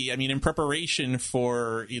spaghetti. I mean, in preparation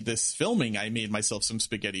for this filming, I made myself some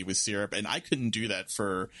spaghetti with syrup, and I couldn't do that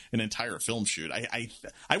for an entire film shoot. I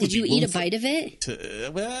would. Did you eat a bite of it?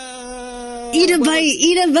 Eat a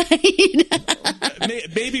bite.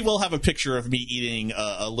 Maybe we'll have a picture of me eating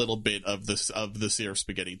a little bit of the syrup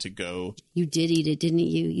spaghetti to go. You did eat it, didn't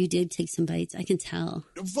you? You did take some bites. I can tell.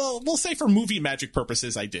 Well, we'll say for movie magic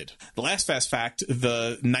purposes, I did. The last fast fact,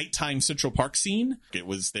 the nighttime Central Park scene, it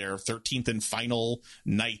was their 13th and final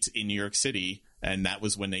night in New York City. And that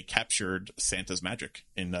was when they captured Santa's magic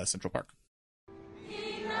in Central Park.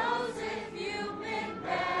 He knows if you've been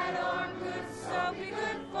bad or good, so be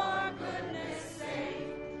good for goodness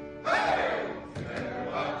sake. Hey!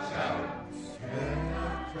 Watch out!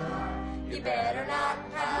 You better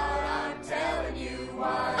not pout, I'm telling you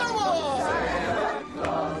what. Santa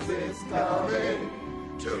Claus is coming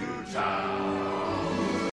to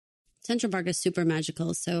town. Central Park is super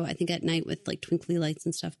magical. So I think at night with like twinkly lights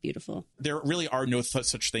and stuff, beautiful. There really are no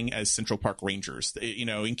such thing as Central Park Rangers. You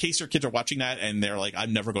know, in case your kids are watching that and they're like,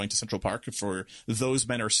 I'm never going to Central Park, for those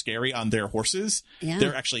men are scary on their horses. Yeah.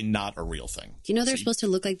 They're actually not a real thing. Do you know they're supposed to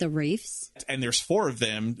look like the Wraiths? And there's 4 of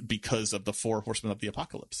them because of the 4 horsemen of the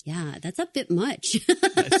apocalypse. Yeah, that's a bit much.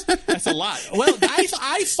 That's a lot. Well,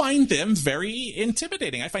 I find them very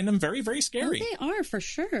intimidating. I find them very, very scary. They are for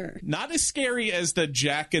sure. Not as scary as the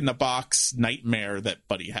Jack in the Box nightmare that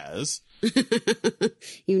Buddy has.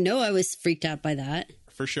 You know, I was freaked out by that.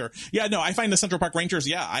 For sure. Yeah, no, I find the Central Park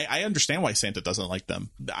Rangers, I understand why Santa doesn't like them.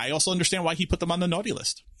 I also understand why he put them on the naughty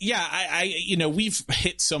list. Yeah, you know, we've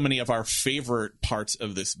hit so many of our favorite parts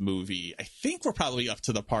of this movie. I think we're probably up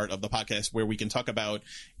to the part of the podcast where we can talk about,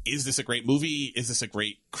 is this a great movie? Is this a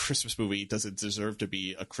great Christmas movie? Does it deserve to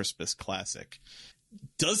be a Christmas classic?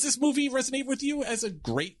 Does this movie resonate with you as a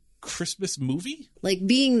great Christmas movie? Like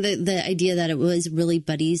being the idea that it was really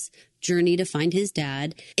Buddy's journey to find his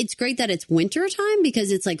dad. It's great that it's winter time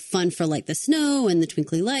because it's like fun for like the snow and the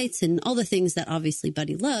twinkly lights and all the things that obviously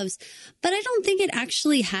Buddy loves. But I don't think it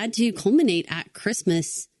actually had to culminate at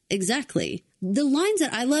Christmas exactly. The lines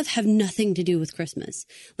that I love have nothing to do with Christmas.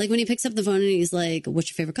 Like when he picks up the phone and he's like, what's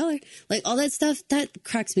your favorite color? Like all that stuff, that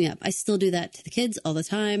cracks me up. I still do that to the kids all the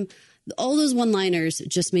time. All those one-liners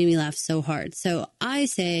just made me laugh so hard. So I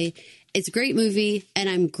say it's a great movie and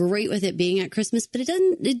I'm great with it being at Christmas, but it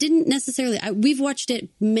didn't necessarily, we've watched it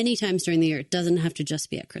many times during the year. It doesn't have to just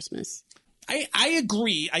be at Christmas. I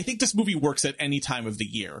agree. I think this movie works at any time of the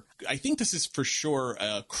year. I think this is for sure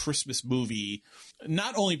a Christmas movie,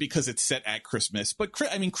 not only because it's set at Christmas, but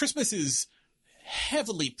I mean, Christmas is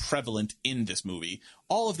heavily prevalent in this movie.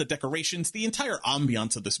 All of the decorations, the entire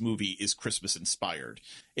ambiance of this movie is Christmas inspired.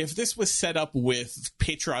 If this was set up with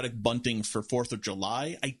patriotic bunting for 4th of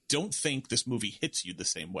July, I don't think this movie hits you the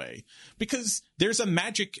same way, because there's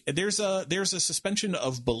a suspension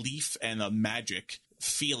of belief and a magic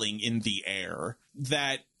feeling in the air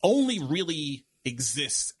that only really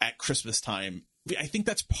exists at Christmas time. I think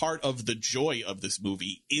that's part of the joy of this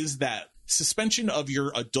movie, is that suspension of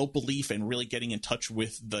your adult belief and really getting in touch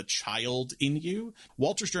with the child in you.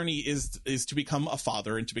 Walter's journey is to become a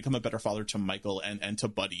father and to become a better father to Michael and to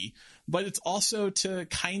Buddy, but it's also to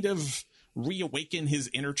kind of reawaken his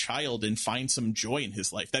inner child and find some joy in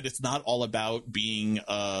his life, that it's not all about being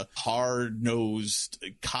a hard-nosed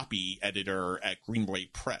copy editor at Greenway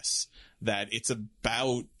Press, that it's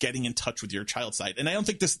about getting in touch with your child side. And I don't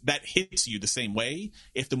think that hits you the same way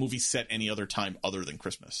if the movie's set any other time other than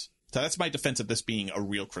Christmas. So that's my defense of this being a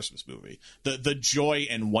real Christmas movie. The joy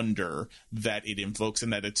and wonder that it invokes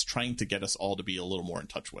and that it's trying to get us all to be a little more in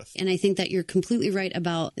touch with. And I think that you're completely right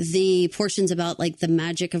about the portions about like the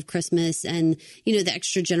magic of Christmas and, you know, the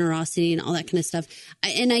extra generosity and all that kind of stuff.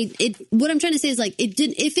 What I'm trying to say is like,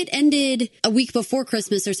 if it ended a week before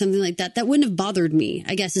Christmas or something like that, that wouldn't have bothered me,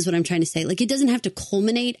 I guess is what I'm trying to say. Like, it doesn't have to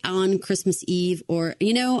culminate on Christmas Eve, or,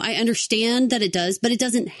 you know, I understand that it does, but it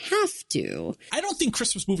doesn't have to. I don't think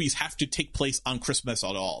Christmas movies have to take place on Christmas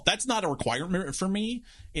at all. That's not a requirement for me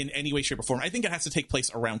in any way, shape, or form. I think it has to take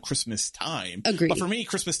place around Christmas time. Agreed. But for me,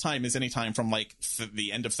 Christmas time is any time from like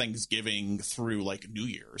the end of Thanksgiving through like New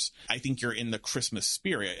Year's. I think you're in the Christmas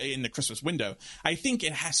spirit, in the Christmas window. I think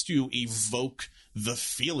it has to evoke the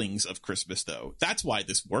feelings of Christmas, though. That's why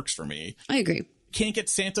this works for me. I agree. Can't get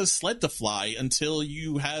Santa's sled to fly until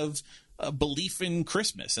you have a belief in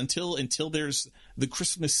Christmas, until there's the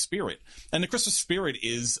Christmas spirit. And the Christmas spirit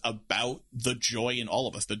is about the joy in all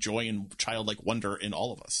of us, the joy and childlike wonder in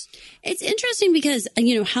all of us. It's interesting because,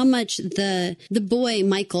 you know, how much the boy,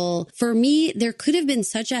 Michael, for me, there could have been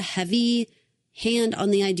such a heavy hand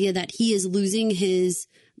on the idea that he is losing his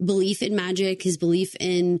belief in magic, his belief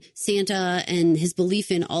in Santa, and his belief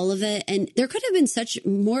in all of it. And there could have been such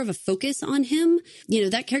more of a focus on him. You know,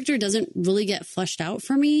 that character doesn't really get fleshed out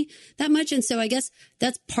for me that much. And so I guess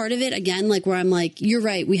that's part of it, again, like where I'm like, you're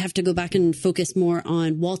right, we have to go back and focus more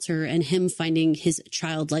on Walter and him finding his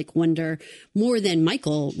childlike wonder more than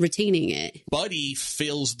Michael retaining it. Buddy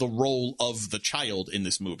fills the role of the child in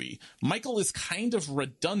this movie. Michael is kind of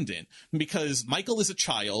redundant because Michael is a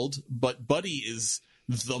child, but Buddy is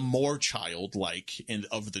the more childlike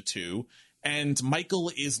of the two. And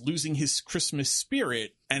Michael is losing his Christmas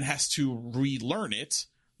spirit and has to relearn it.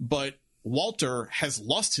 But Walter has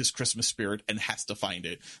lost his Christmas spirit and has to find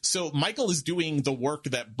it. So Michael is doing the work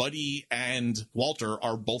that Buddy and Walter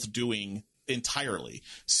are both doing entirely.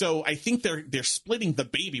 So I think they're splitting the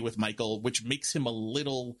baby with Michael, which makes him a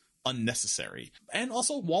little unnecessary. And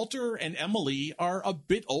also Walter and Emily are a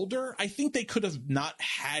bit older. I think they could have not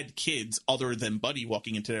had kids other than Buddy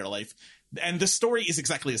walking into their life And the story is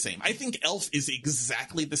exactly the same. I think Elf is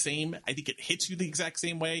exactly the same. I think it hits you the exact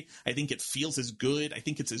same way. I think it feels as good. I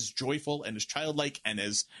think it's as joyful and as childlike and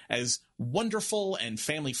as wonderful and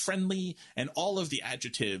family friendly and all of the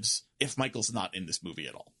adjectives if Michael's not in this movie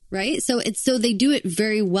at all. Right. So they do it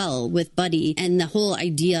very well with Buddy, and the whole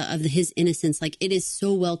idea of his innocence, like it is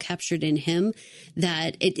so well captured in him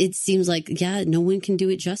that it seems like, yeah, no one can do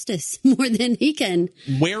it justice more than he can.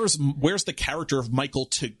 Where's the character of Michael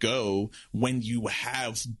to go when you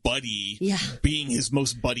have Buddy being his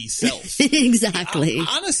most Buddy self? Exactly.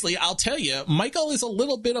 Honestly, I'll tell you, Michael is a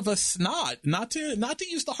little bit of a snot, not to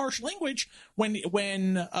use the harsh language, when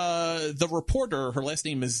the reporter, her last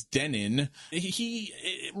name is Denon, he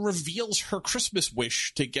reveals her Christmas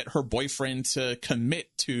wish to get her boyfriend to commit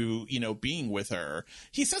to, being with her.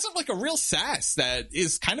 He says it like a real sass that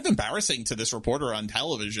is kind of embarrassing to this reporter on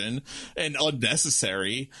television and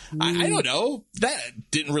unnecessary. I don't know. That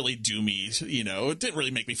didn't really do me, it didn't really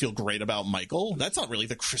make me feel great about Michael. That's not really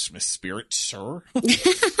the Christmas spirit, sir.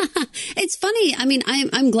 It's funny. I mean,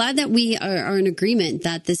 I'm glad that we are in agreement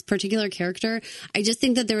that this particular character, I just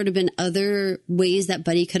think that there would have been other ways that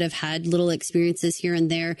Buddy could have had little experiences here and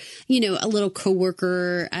there. A little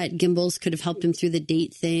coworker at Gimbel's could have helped him through the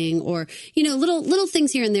date thing, or, little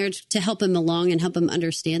things here and there to help him along and help him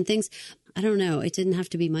understand things. I don't know. It didn't have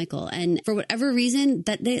to be Michael. And for whatever reason,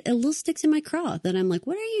 that a little sticks in my craw that I'm like,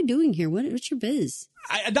 what are you doing here? What's your biz?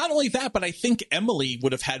 Not only that, but I think Emily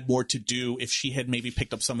would have had more to do if she had maybe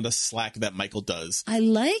picked up some of the slack that Michael does. I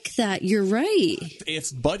like that. You're right.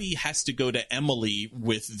 If Buddy has to go to Emily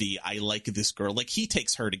with I like this girl, like he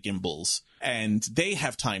takes her to Gimbel's and they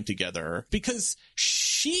have time together, because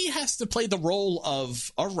she has to play the role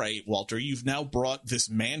of, all right, Walter, you've now brought this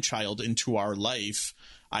man-child into our life.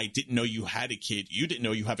 I didn't know you had a kid. You didn't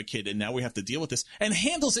know you have a kid. And now we have to deal with this, and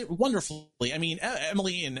handles it wonderfully. I mean,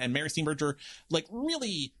 Emily and Mary Steenburgen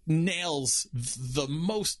really nails the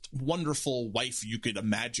most wonderful wife you could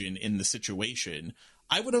imagine in the situation.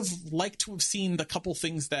 I would have liked to have seen the couple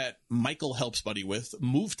things that Michael helps Buddy with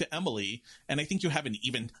move to Emily, and I think you have an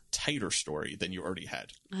even tighter story than you already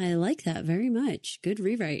had. I like that very much. Good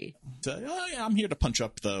rewrite. I'm here to punch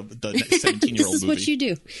up the 17-year-old This is movie. what you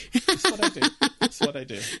do. That's what I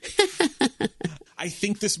do. I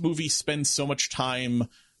think this movie spends so much time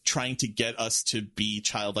trying to get us to be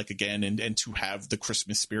childlike again and to have the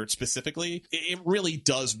Christmas spirit specifically. It really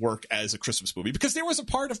does work as a Christmas movie, because there was a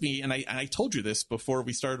part of me, and I told you this before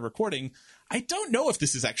we started recording, I don't know if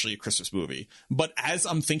this is actually a Christmas movie, but as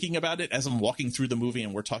I'm thinking about it, as I'm walking through the movie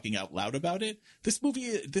and we're talking out loud about it, this movie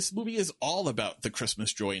is all about the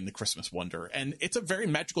Christmas joy and the Christmas wonder. And it's a very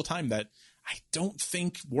magical time that I don't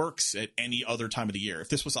think works at any other time of the year. If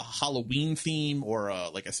this was a Halloween theme or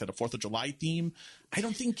like I said, a 4th of July theme, I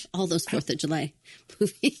don't think all those 4th of July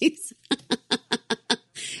movies.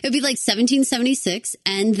 It'd be like 1776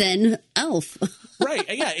 and then Elf. Right.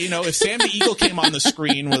 Yeah. If Sam the Eagle came on the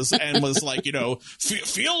screen was like,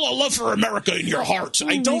 feel a love for America in your heart.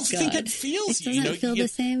 I don't think it feels, it doesn't feel the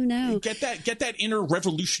same. No. Get that inner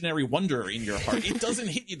revolutionary wonder in your heart. It doesn't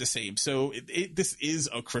hit you the same. So this is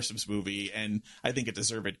a Christmas movie, and I think it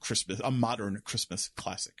deserved a modern Christmas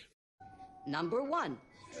classic. Number 1.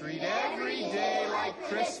 Treat every day like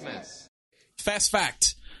Christmas. Fast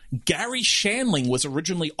fact. Gary Shandling was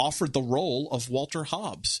originally offered the role of Walter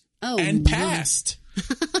Hobbs and passed.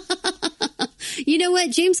 You know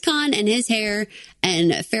what? James Caan and his hair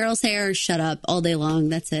and Farrell's hair, shut up all day long.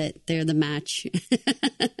 That's it. They're the match.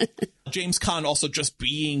 James Caan also just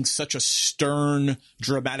being such a stern,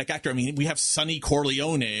 dramatic actor. I mean, we have Sonny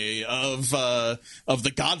Corleone of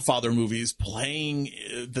the Godfather movies playing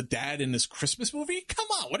the dad in this Christmas movie. Come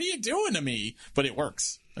on, what are you doing to me? But it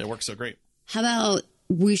works. It works so great. How about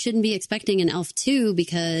we shouldn't be expecting an Elf 2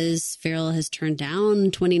 because Farrell has turned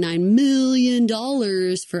down $29 million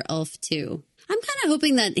for Elf 2. I'm kind of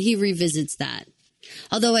hoping that he revisits that.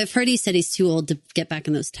 Although I've heard he said he's too old to get back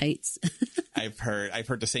in those tights. I've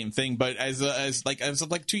heard the same thing. But as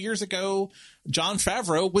of 2 years ago, Jon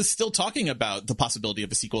Favreau was still talking about the possibility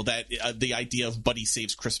of a sequel, that the idea of Buddy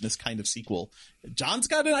Saves Christmas kind of sequel. John's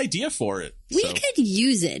got an idea for it. We could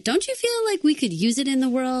use it. Don't you feel like we could use it in the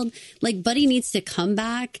world? Like Buddy needs to come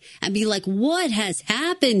back and be like, what has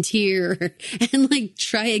happened here? And like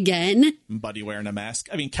try again. Buddy wearing a mask.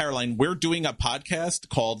 I mean, Caroline, we're doing a podcast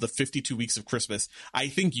called The 52 Weeks of Christmas. I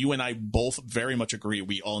think you and I both very much agree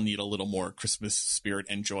we all need a little more Christmas spirit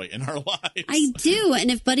and joy in our lives. I do. And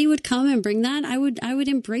if Buddy would come and bring that, I would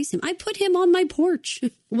embrace him. I put him on my porch.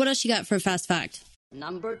 What else you got for a fast fact?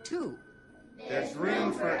 Number 2. There's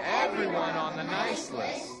room for everyone on the nice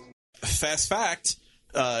list. Fast fact,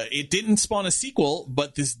 It didn't spawn a sequel,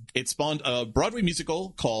 but it spawned a Broadway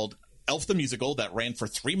musical called Elf the Musical that ran for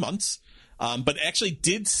 3 months. But it actually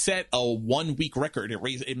did set a 1-week record.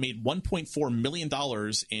 It made $1.4 million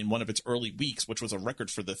in one of its early weeks, which was a record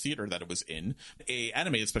for the theater that it was in. A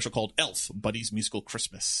animated special called Elf, Buddy's Musical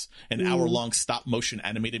Christmas, an hour-long stop-motion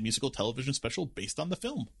animated musical television special based on the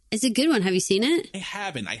film. It's a good one. Have you seen it? I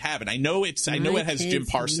haven't. I know it has Jim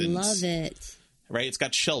Parsons. Love it. Right? It's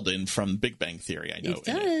got Sheldon from Big Bang Theory. I know It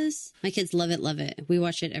does. My kids love it. We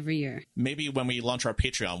watch it every year. Maybe when we launch our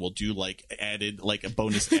Patreon, we'll do a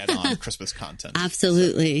bonus add-on Christmas content.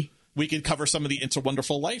 Absolutely. So we could cover some of the It's a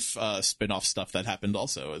Wonderful Life spin-off stuff that happened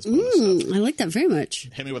also as bonus stuff. I like that very much.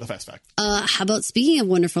 Hit me with a fast fact. How about speaking of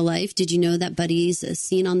Wonderful Life, did you know that Buddy's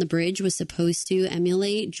scene on the bridge was supposed to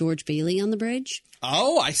emulate George Bailey on the bridge?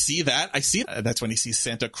 Oh, I see that. That's when he sees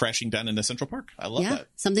Santa crashing down into Central Park. I love that.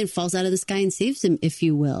 Something falls out of the sky and saves him, if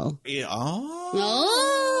you will. Yeah. Oh!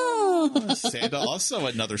 Santa also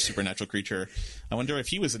another supernatural creature. I wonder if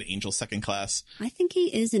he was an angel second class. I think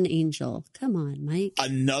he is an angel. Come on, Mike.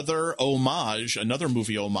 Another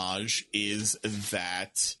movie homage is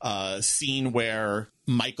that scene where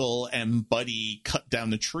Michael and Buddy cut down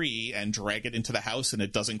the tree and drag it into the house and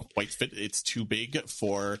it doesn't quite fit. It's too big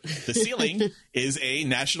for the ceiling is a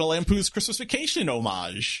National Lampoon's Christmas Vacation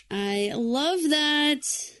homage. I love that.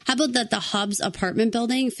 How about that the Hobbs apartment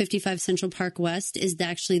building, 55 Central Park West, is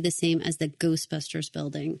actually the same as the Ghostbusters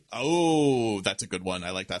building. Oh, that's a good one. I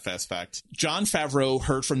like that fast fact. Jon Favreau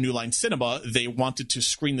heard from New Line Cinema they wanted to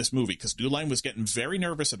screen this movie because New Line was getting very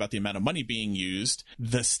nervous about the amount of money being used.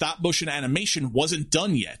 The stop motion animation wasn't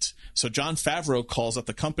done yet. So Jon Favreau calls up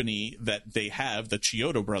the company that they have, the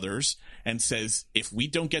Chiodo brothers, and says, if we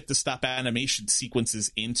don't get the stop animation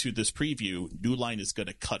sequences into this preview, New Line is going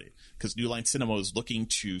to cut it because New Line Cinema is looking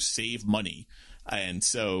to save money. And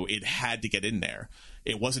so it had to get in there.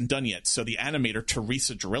 It wasn't done yet. So the animator,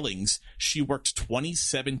 Teresa Drillings, she worked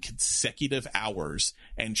 27 consecutive hours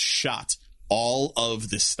and shot all of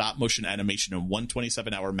the stop motion animation in one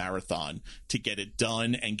 27-hour marathon to get it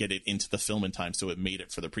done and get it into the film in time so it made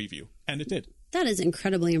it for the preview. And it did. That is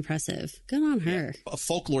incredibly impressive. Good on her. Yeah.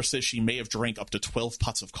 Folklore says she may have drank up to 12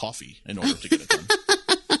 pots of coffee in order to get it done.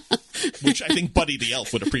 Which I think Buddy the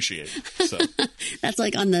Elf would appreciate. So that's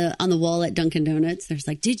like on the wall at Dunkin' Donuts. There's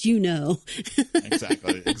like, did you know?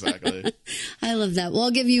 Exactly. I love that. Well,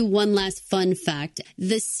 I'll give you one last fun fact.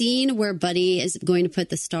 The scene where Buddy is going to put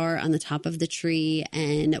the star on the top of the tree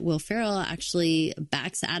and Will Ferrell actually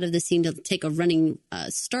backs out of the scene to take a running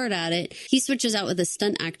start at it. He switches out with a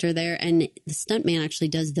stunt actor there, and the stunt man actually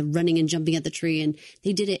does the running and jumping at the tree, and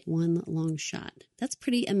they did it one long shot. That's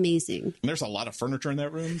pretty amazing. There's a lot of furniture in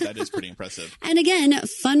that room. That is pretty impressive. And again,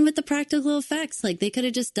 fun with the practical effects. Like they could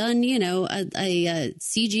have just done, a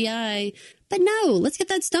CGI. But no, let's get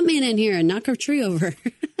that stuntman in here and knock our tree over.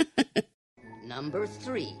 Number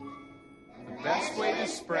 3. The best way to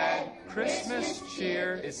spread Christmas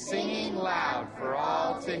cheer is singing loud for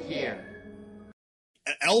all to hear.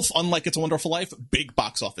 Elf, unlike It's a Wonderful Life, big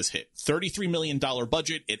box office hit. $33 million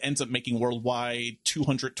budget. It ends up making worldwide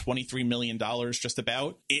 $223 million just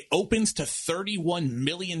about. It opens to $31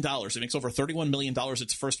 million. It makes over $31 million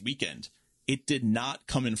its first weekend. It did not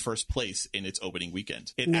come in first place in its opening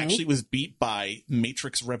weekend. It actually was beat by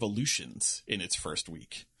Matrix Revolutions in its first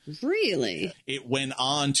week. Really? It went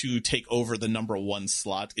on to take over the number 1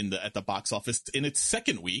 slot at the box office in its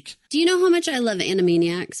second week. Do you know how much I love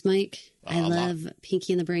Animaniacs, Mike? I love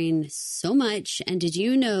Pinky and the Brain so much. And did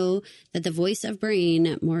you know that the voice of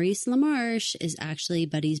Brain, Maurice LaMarche, is actually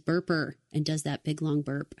Buddy's burper and does that big long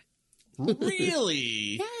burp?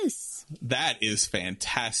 Really? Yes. That is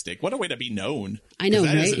fantastic. What a way to be known. I know,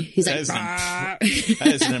 right? He's like, that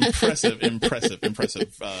is an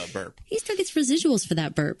impressive burp. He still gets residuals for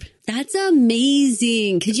that burp. That's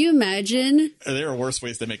amazing. Could you imagine? There are worse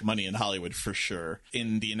ways to make money in Hollywood for sure.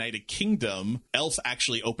 In the United Kingdom, Elf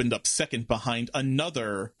actually opened up second behind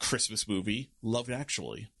another Christmas movie, Love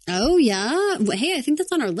Actually. Oh, yeah. Hey, I think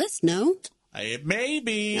that's on our list, no? It may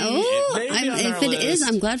be. Oh, if it is,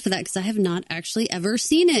 I'm glad for that because I have not actually ever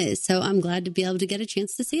seen it. So I'm glad to be able to get a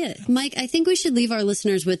chance to see it. Mike, I think we should leave our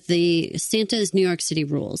listeners with the Santa's New York City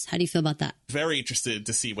rules. How do you feel about that? Very interested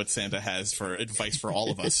to see what Santa has for advice for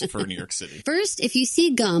all of us for New York City. First, if you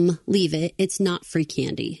see gum, leave it. It's not free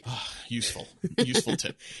candy. Useful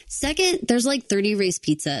tip. Second, there's like 30 race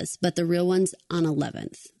pizzas, but the real one's on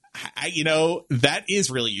 11th. That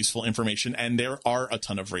is really useful information, and there are a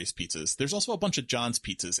ton of Ray's pizzas. There's also a bunch of John's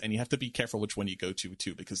pizzas, and you have to be careful which one you go to,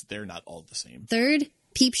 too, because they're not all the same. Third,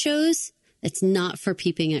 peep shows. It's not for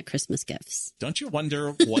peeping at Christmas gifts. Don't you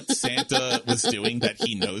wonder what Santa was doing that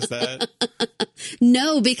he knows that?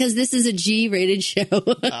 No, because this is a G-rated show.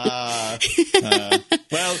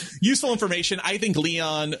 Well, useful information. I think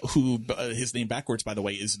Leon, who his name backwards, by the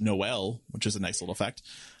way, is Noel, which is a nice little fact.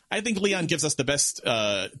 I think Leon gives us the best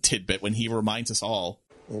tidbit when he reminds us all.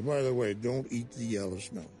 Oh, by the way, don't eat the yellow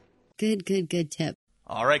snow. Good tip.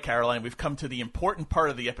 All right, Caroline, we've come to the important part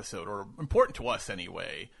of the episode, or important to us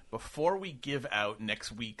anyway. Before we give out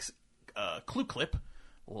next week's clue clip,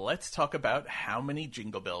 let's talk about how many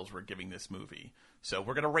Jingle Bells we're giving this movie. So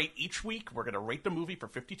we're going to rate each week. We're going to rate the movie for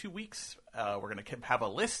 52 weeks. We're going to have a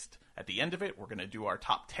list at the end of it. We're going to do our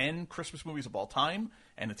top 10 Christmas movies of all time,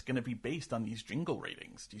 and it's going to be based on these Jingle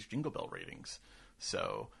Bell ratings.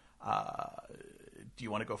 So do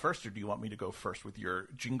you want to go first, or do you want me to go first with your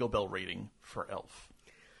Jingle Bell rating for Elf?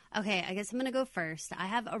 Okay, I guess I'm going to go first. I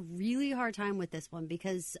have a really hard time with this one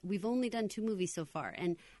because we've only done 2 movies so far,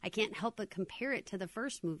 and I can't help but compare it to the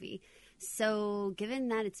first movie. So given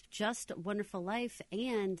that it's just Wonderful Life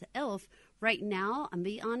and Elf, right now, I'm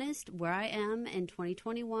being honest, where I am in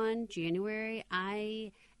 2021, January,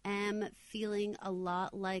 I am feeling a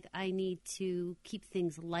lot like I need to keep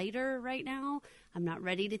things lighter right now. I'm not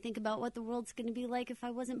ready to think about what the world's going to be like if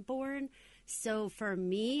I wasn't born. So for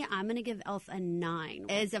me, I'm going to give Elf a 9.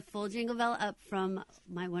 It's a full Jingle Bell up from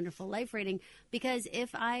my Wonderful Life rating, because if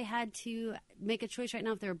I had to make a choice right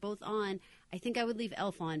now, if they were both on, I think I would leave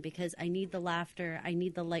Elf on because I need the laughter, I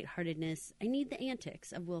need the lightheartedness, I need the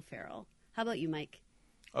antics of Will Ferrell. How about you, Mike?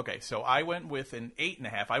 Okay, so I went with an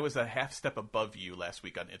 8.5. I was a half step above you last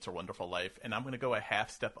week on It's a Wonderful Life, and I'm going to go a half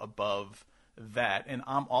step above that, and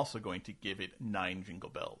I'm also going to give it 9 Jingle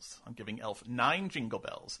Bells. I'm giving Elf 9 Jingle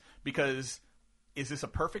Bells, because is this a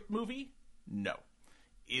perfect movie? No.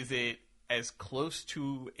 Is it as close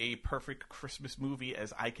to a perfect Christmas movie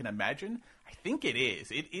as I can imagine? I think it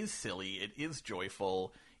is. It is silly. It is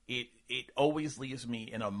joyful. It always leaves me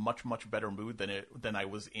in a much, much better mood than I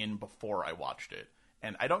was in before I watched it.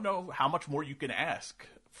 And I don't know how much more you can ask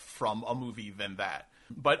from a movie than that.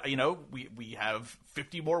 But, you know, we have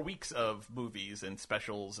 50 more weeks of movies and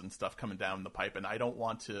specials and stuff coming down the pipe, and I don't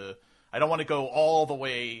want to go all the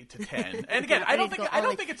way to 10. And again, I don't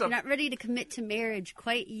think it's You're not ready to commit to marriage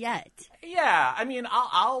quite yet. Yeah, I mean,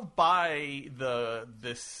 I'll buy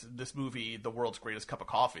this movie, The World's Greatest Cup of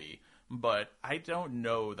Coffee, but I don't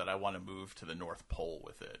know that I want to move to the North Pole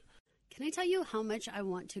with it. Can I tell you how much I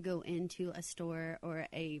want to go into a store or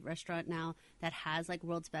a restaurant now that has like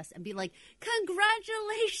World's Best and be like,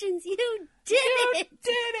 congratulations, you did it! You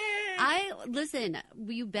did it! Listen,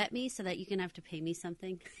 will you bet me so that you can have to pay me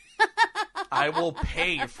something? I will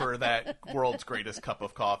pay for that World's Greatest Cup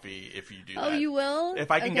of Coffee if you do that. Oh, you will?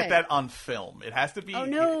 If I can get that on film. It has to be... Oh,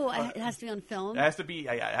 no. It has to be on film? It has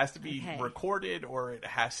to be recorded, or it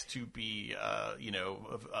has to be,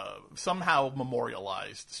 somehow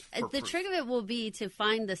memorialized. The trick of it will be to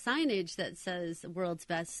find the signage that says World's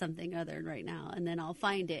Best something other right now, and then I'll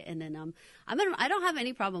find it, and then I don't have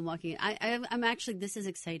any problem walking it. I'm actually, this is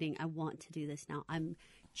exciting. I want to do this now. I'm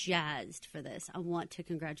jazzed for this. I want to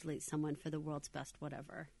congratulate someone for the world's best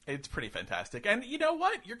whatever. It's pretty fantastic. And you know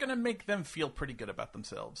what? You're going to make them feel pretty good about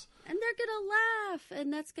themselves. And they're going to laugh,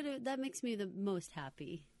 and that makes me the most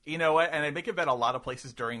happy. You know what? And I think that a lot of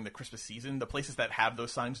places during the Christmas season, the places that have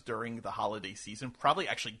those signs during the holiday season probably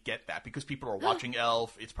actually get that because people are watching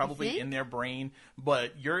Elf. It's probably in their brain.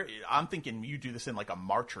 But I'm thinking you do this in like a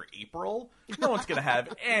March or April. No one's going to have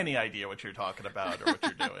any idea what you're talking about or what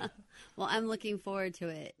you're doing. Well, I'm looking forward to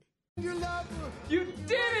it. You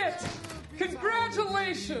did it!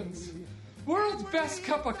 Congratulations! World's Best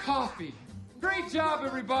Cup of Coffee. Great job,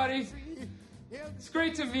 everybody. It's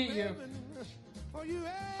great to meet you.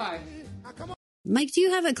 Hi. Mike, do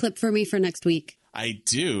you have a clip for me for next week? I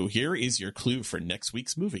do. Here is your clue for next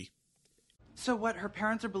week's movie. So what, her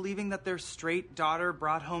parents are believing that their straight daughter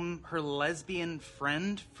brought home her lesbian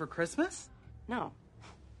friend for Christmas? No.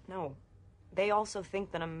 They also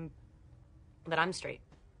think that I'm straight.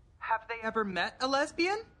 Have they ever met a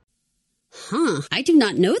lesbian? Huh. I do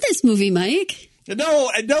not know this movie, Mike. No,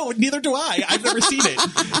 neither do I. I've never seen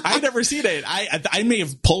it. I may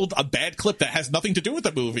have pulled a bad clip that has nothing to do with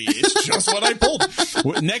the movie. It's just what I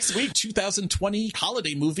pulled. Next week, 2020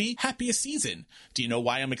 holiday movie, Happiest Season. Do you know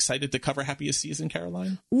why I'm excited to cover Happiest Season,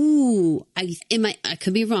 Caroline? Ooh, I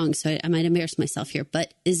could be wrong, so I might embarrass myself here,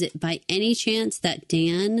 but is it by any chance that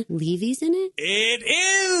Dan Levy's in it? It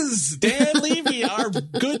is! Dan Levy, our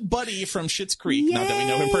good buddy from Schitt's Creek. Yay! Not that we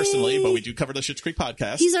know him personally, but we do cover the Schitt's Creek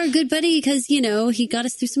podcast. He's our good buddy because, you know, he got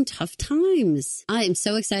us through some tough times. I am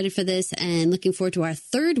so excited for this and looking forward to our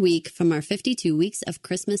third week from our 52 Weeks of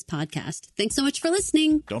Christmas podcast. Thanks so much for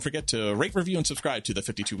listening. Don't forget to rate, review, and subscribe to the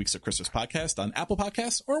 52 Weeks of Christmas podcast on Apple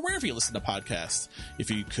Podcasts or wherever you listen to podcasts.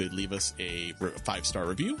 If you could leave us a 5-star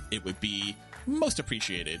review, it would be most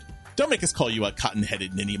appreciated. Don't make us call you a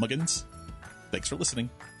cotton-headed ninny muggins. Thanks for listening.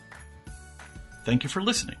 Thank you for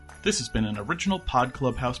listening. This has been an original Pod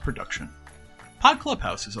Clubhouse production. Pod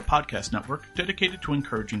Clubhouse is a podcast network dedicated to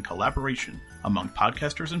encouraging collaboration among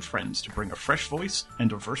podcasters and friends to bring a fresh voice and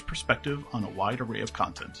diverse perspective on a wide array of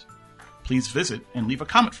content. Please visit and leave a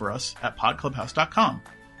comment for us at podclubhouse.com.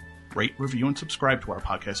 Rate, review, and subscribe to our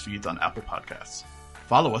podcast feeds on Apple Podcasts.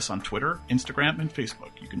 Follow us on Twitter, Instagram, and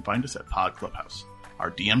Facebook. You can find us at Pod Clubhouse. Our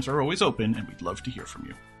DMs are always open, and we'd love to hear from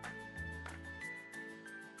you.